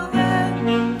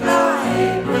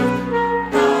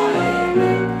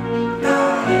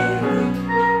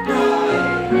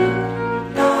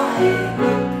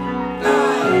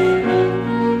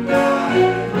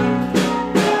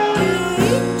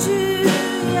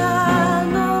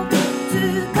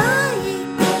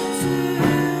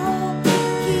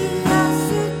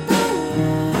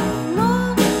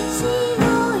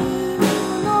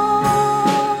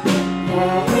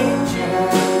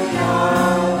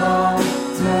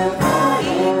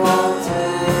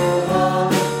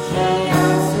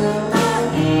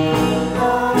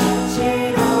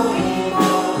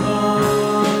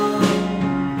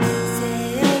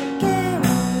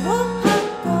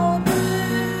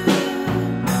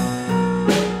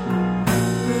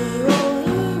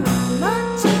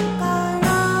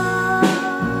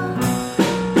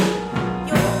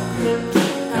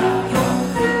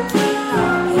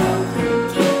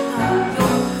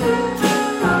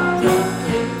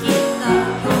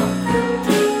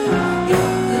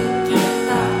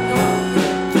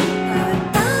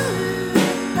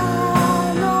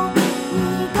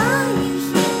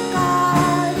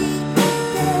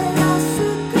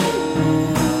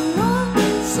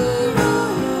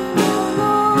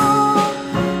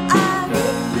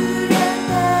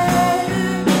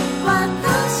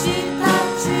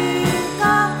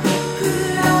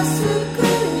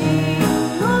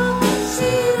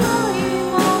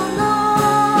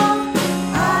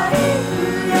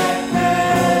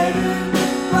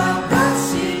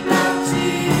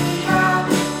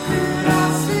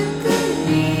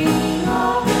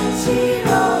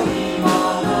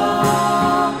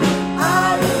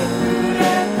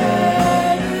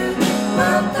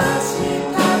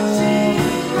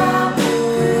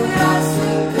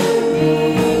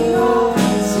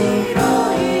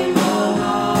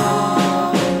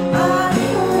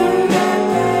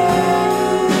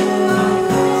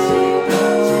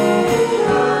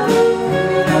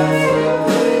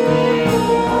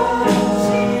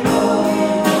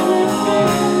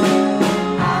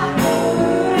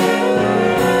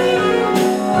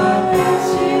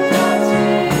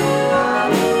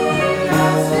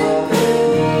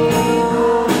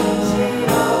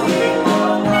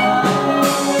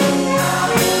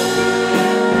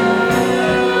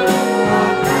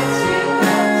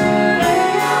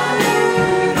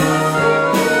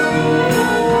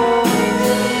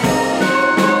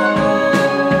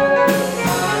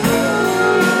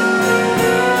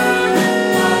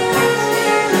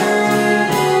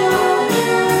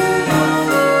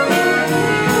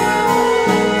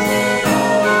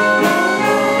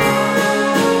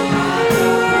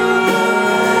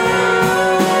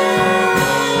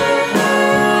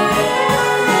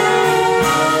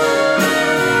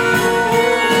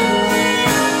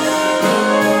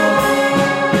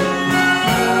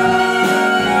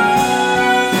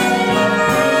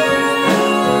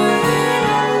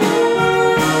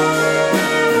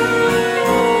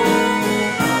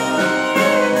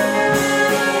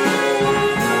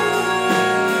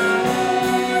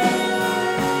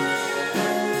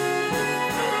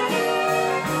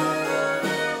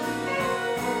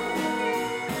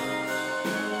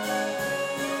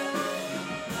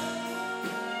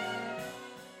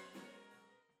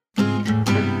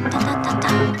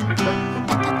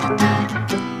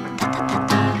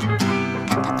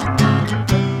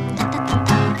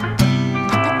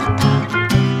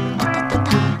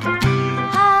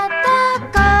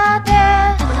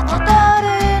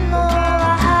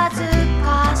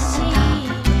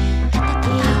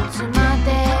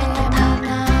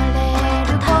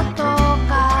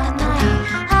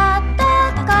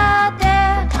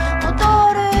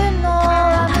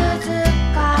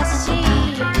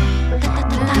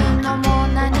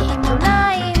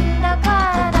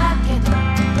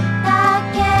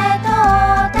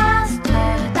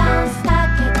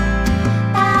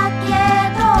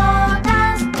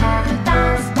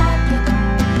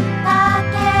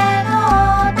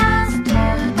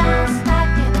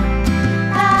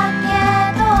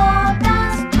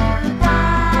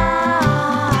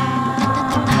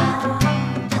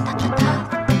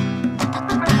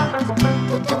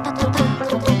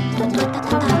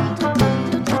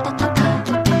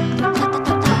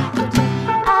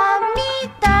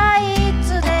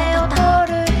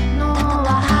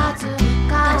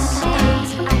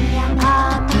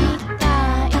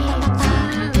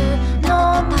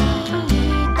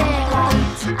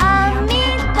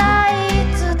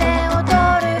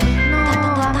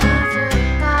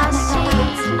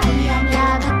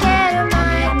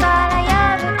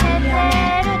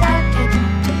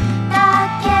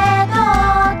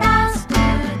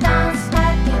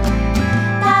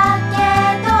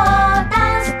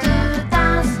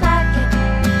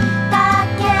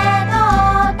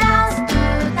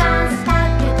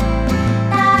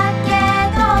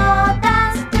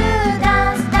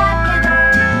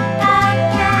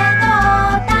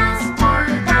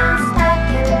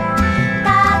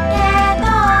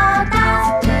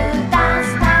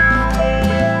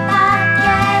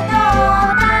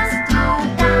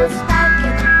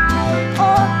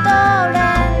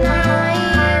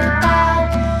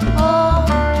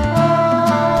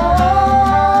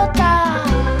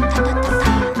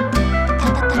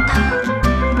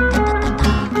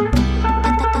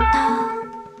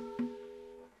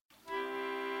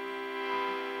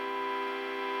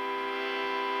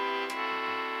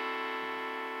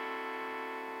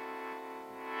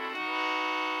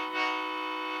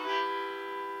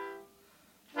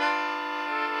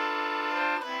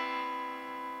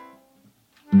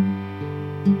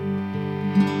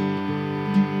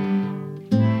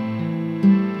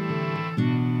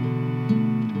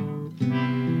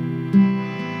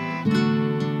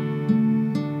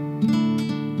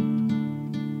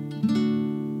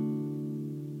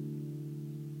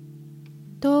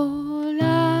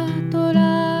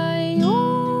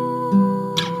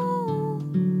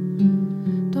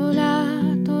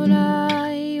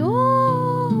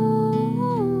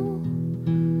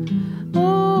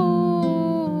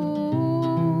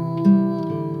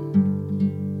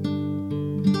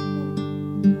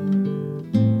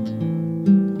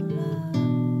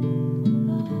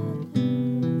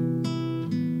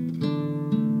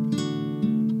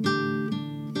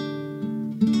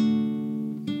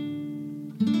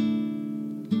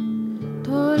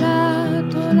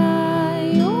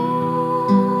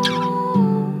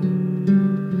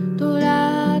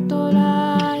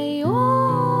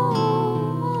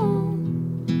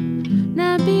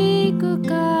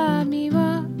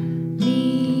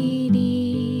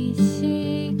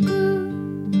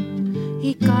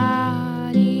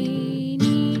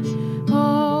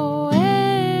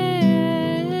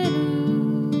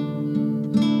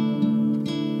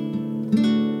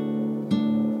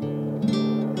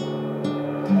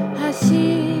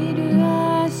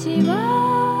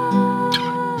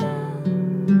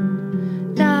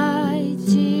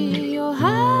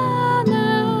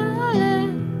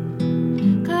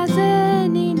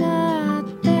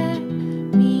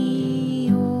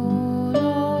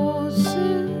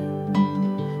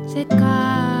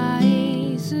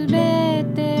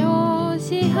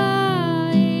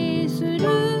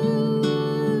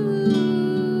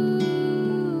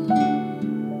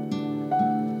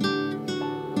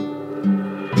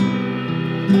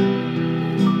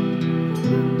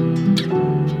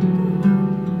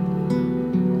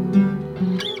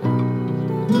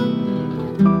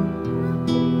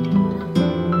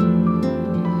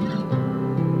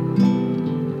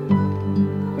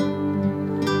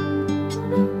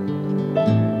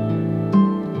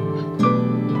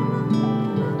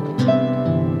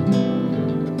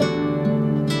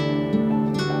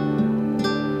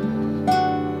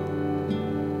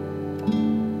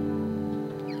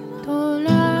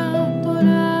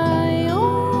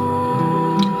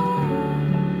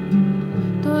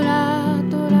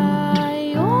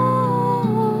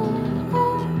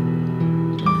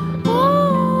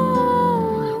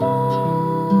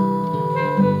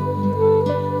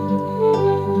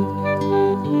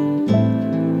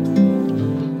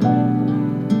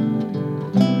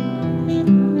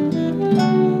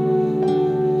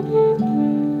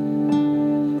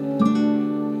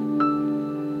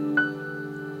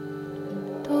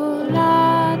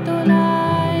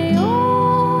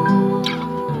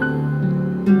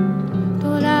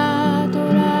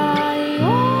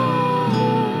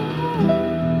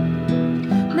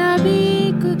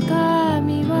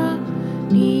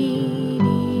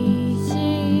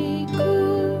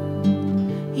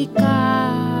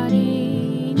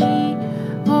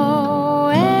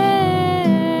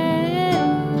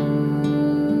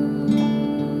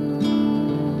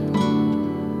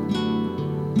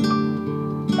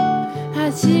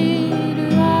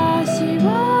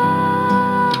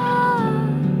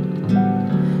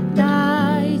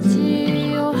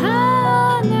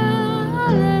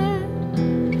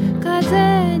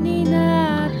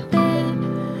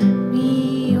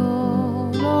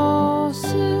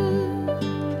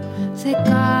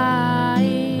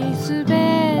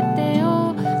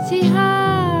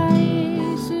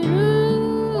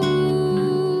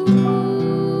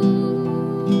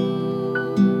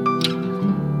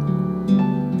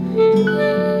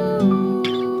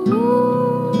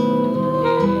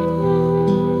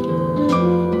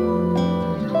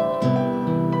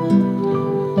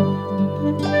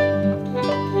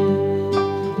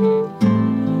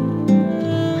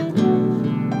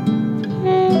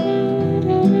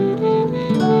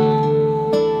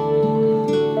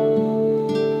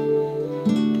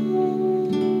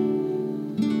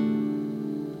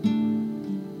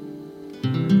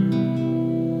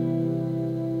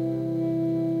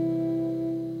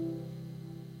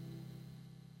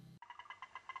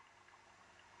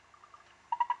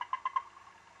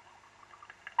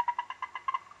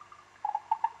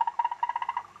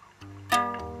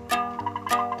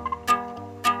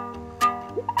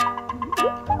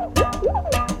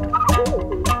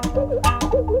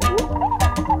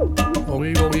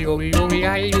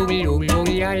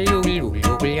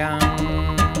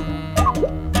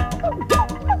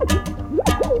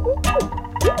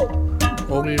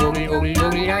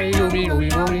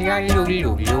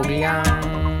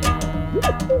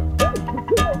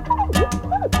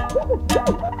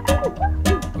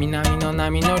南の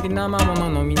波乗り生もの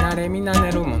の見慣れみな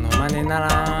ねるものまねな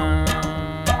ら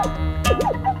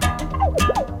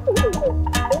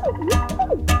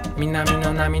南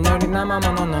の波乗り生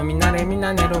ものの見慣れみ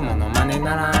なねるものまね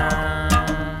なら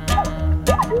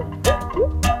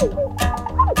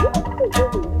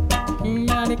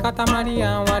固まり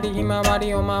やんわりひまわ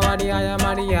りおまわりあや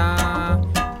まりや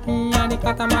ひんやり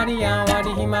固まりやんわ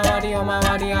りひまわりおま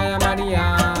わりあやまり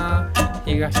や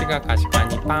東がかしか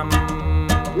にパン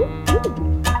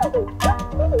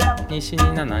西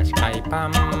に七しかいパ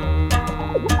ン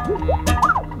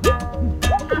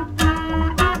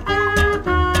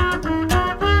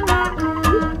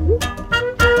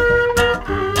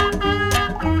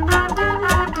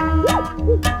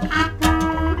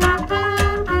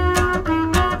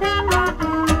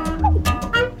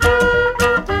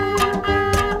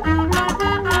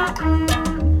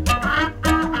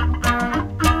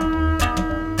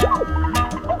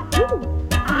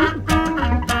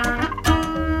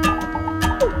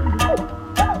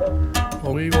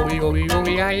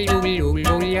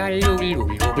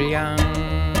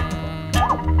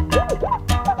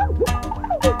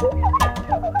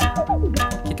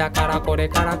北からこれ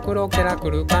から黒けらく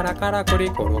るからからく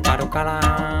りころかるか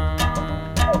ら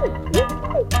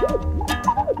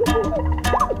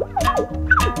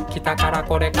北から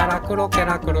これから黒け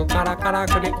らくるからから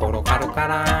くりころかるか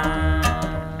ら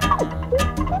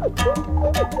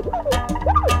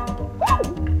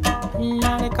ひん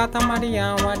やり固まり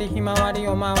やんわりひまわり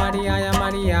おまわりあやま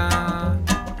りや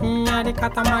ひんやり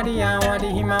固まりやんわ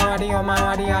りひまわりおま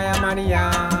わりあやまり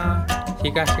や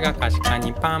東がかしか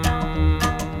にパン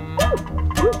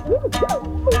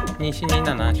西に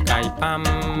七しかいパ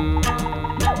ン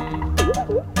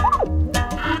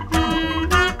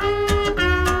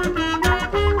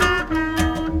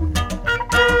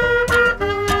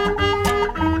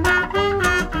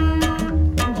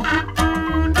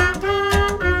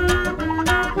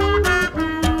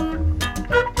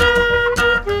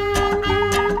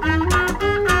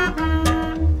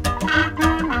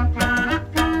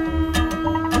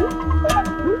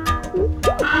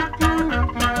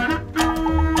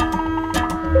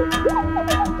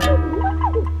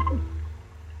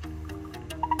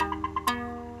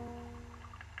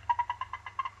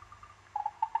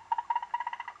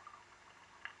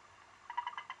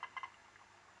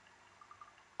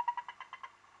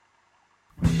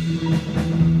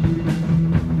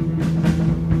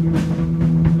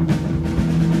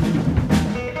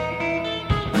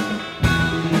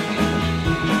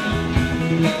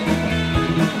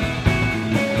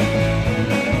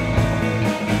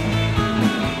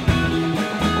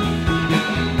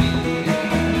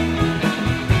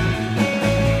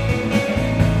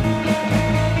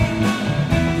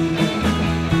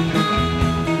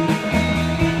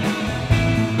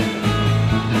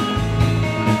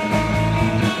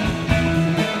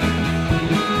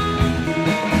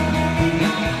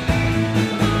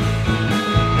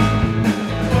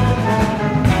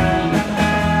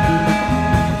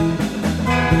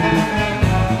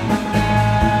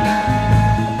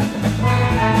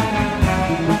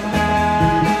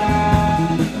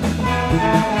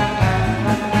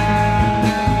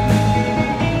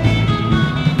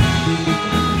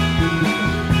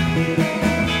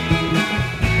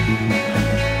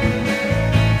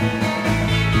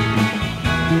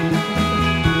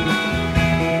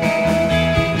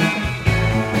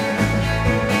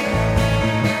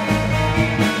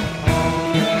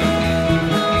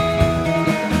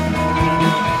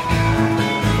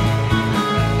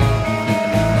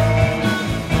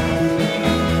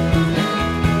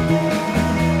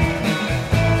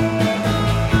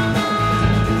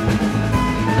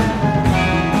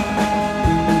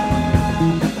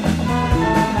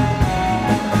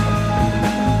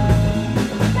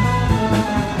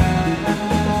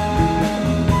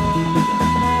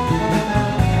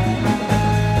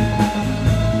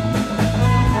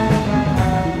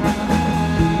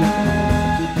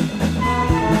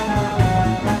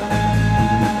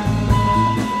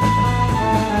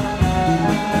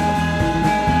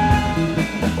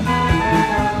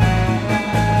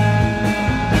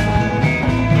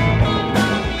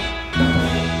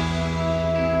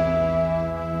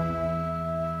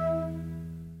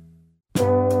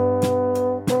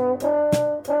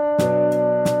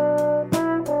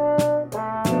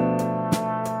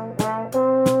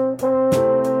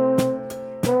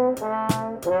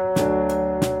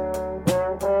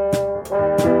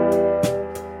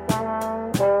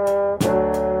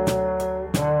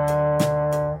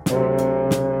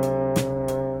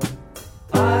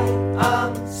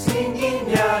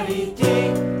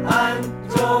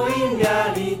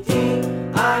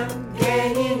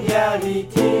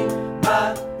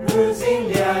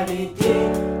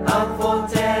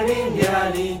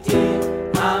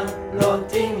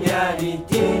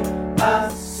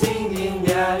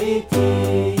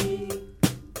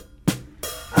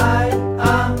I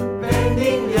am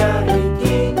bending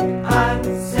reality, I'm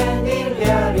sending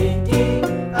reality.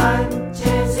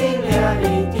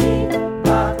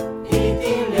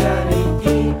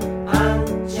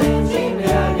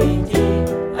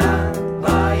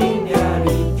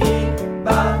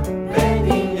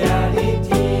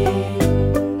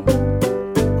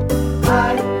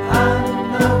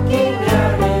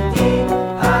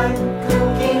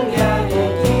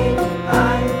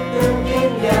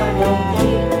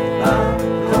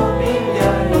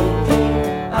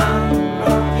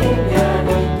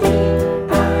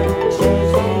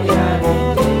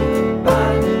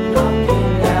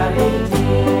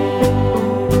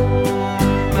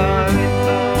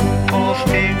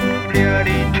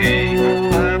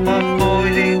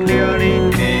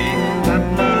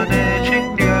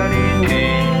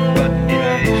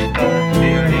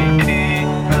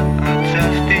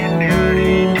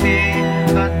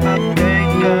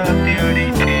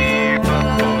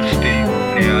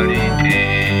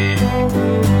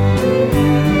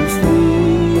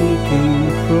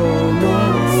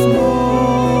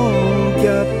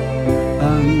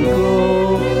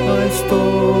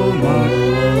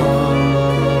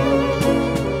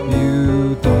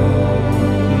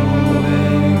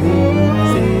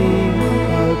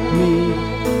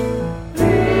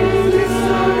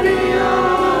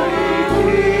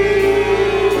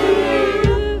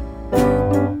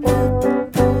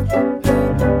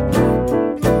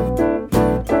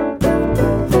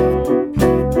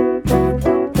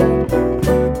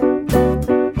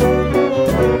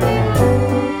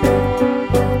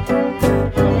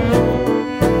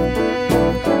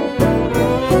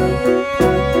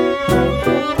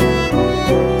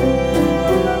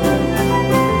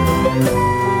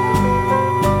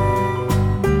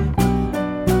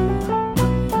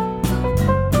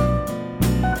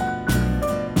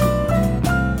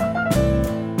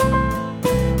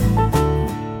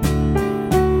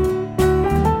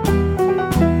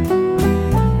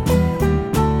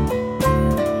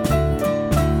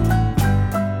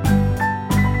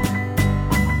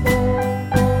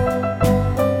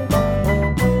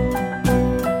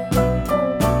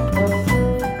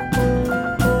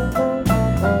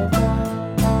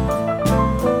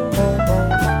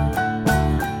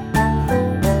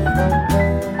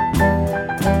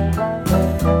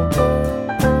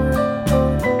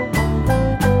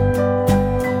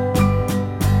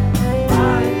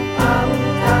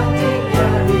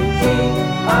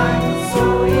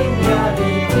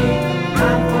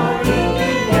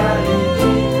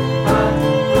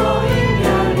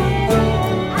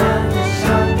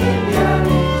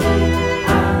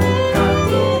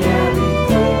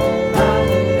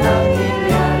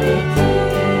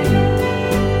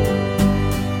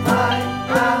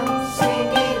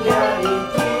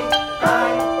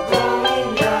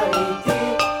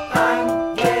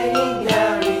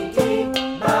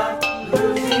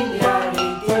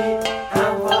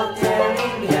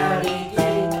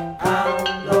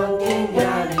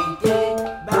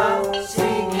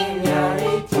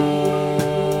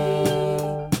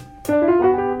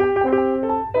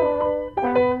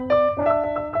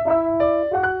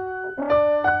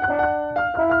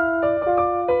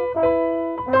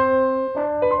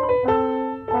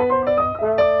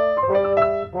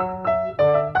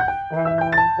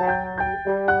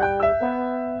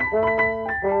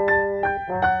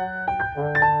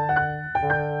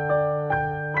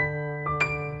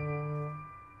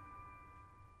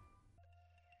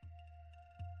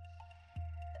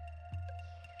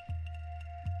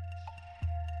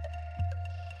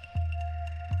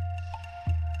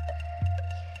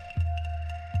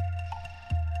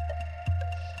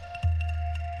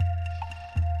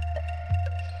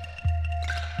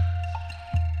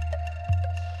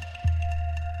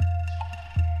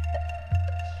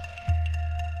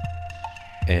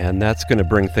 And that's going to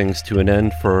bring things to an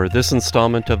end for this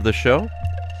installment of the show.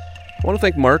 I want to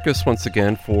thank Marcus once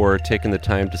again for taking the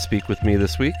time to speak with me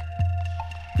this week.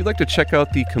 If you'd like to check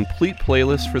out the complete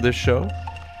playlist for this show,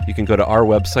 you can go to our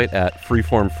website at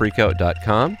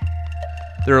freeformfreakout.com.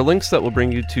 There are links that will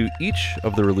bring you to each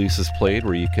of the releases played,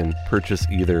 where you can purchase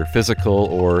either physical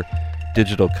or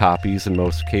digital copies in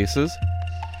most cases.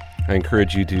 I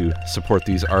encourage you to support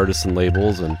these artists and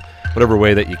labels in whatever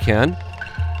way that you can.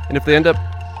 And if they end up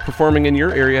performing in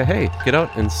your area, hey, get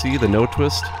out and see the No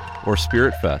Twist or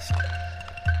Spirit Fest.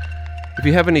 If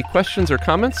you have any questions or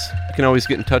comments, you can always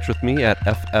get in touch with me at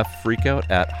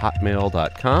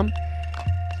fffreakout@hotmail.com.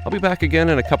 I'll be back again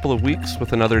in a couple of weeks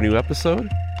with another new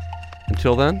episode.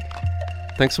 Until then,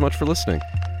 thanks so much for listening.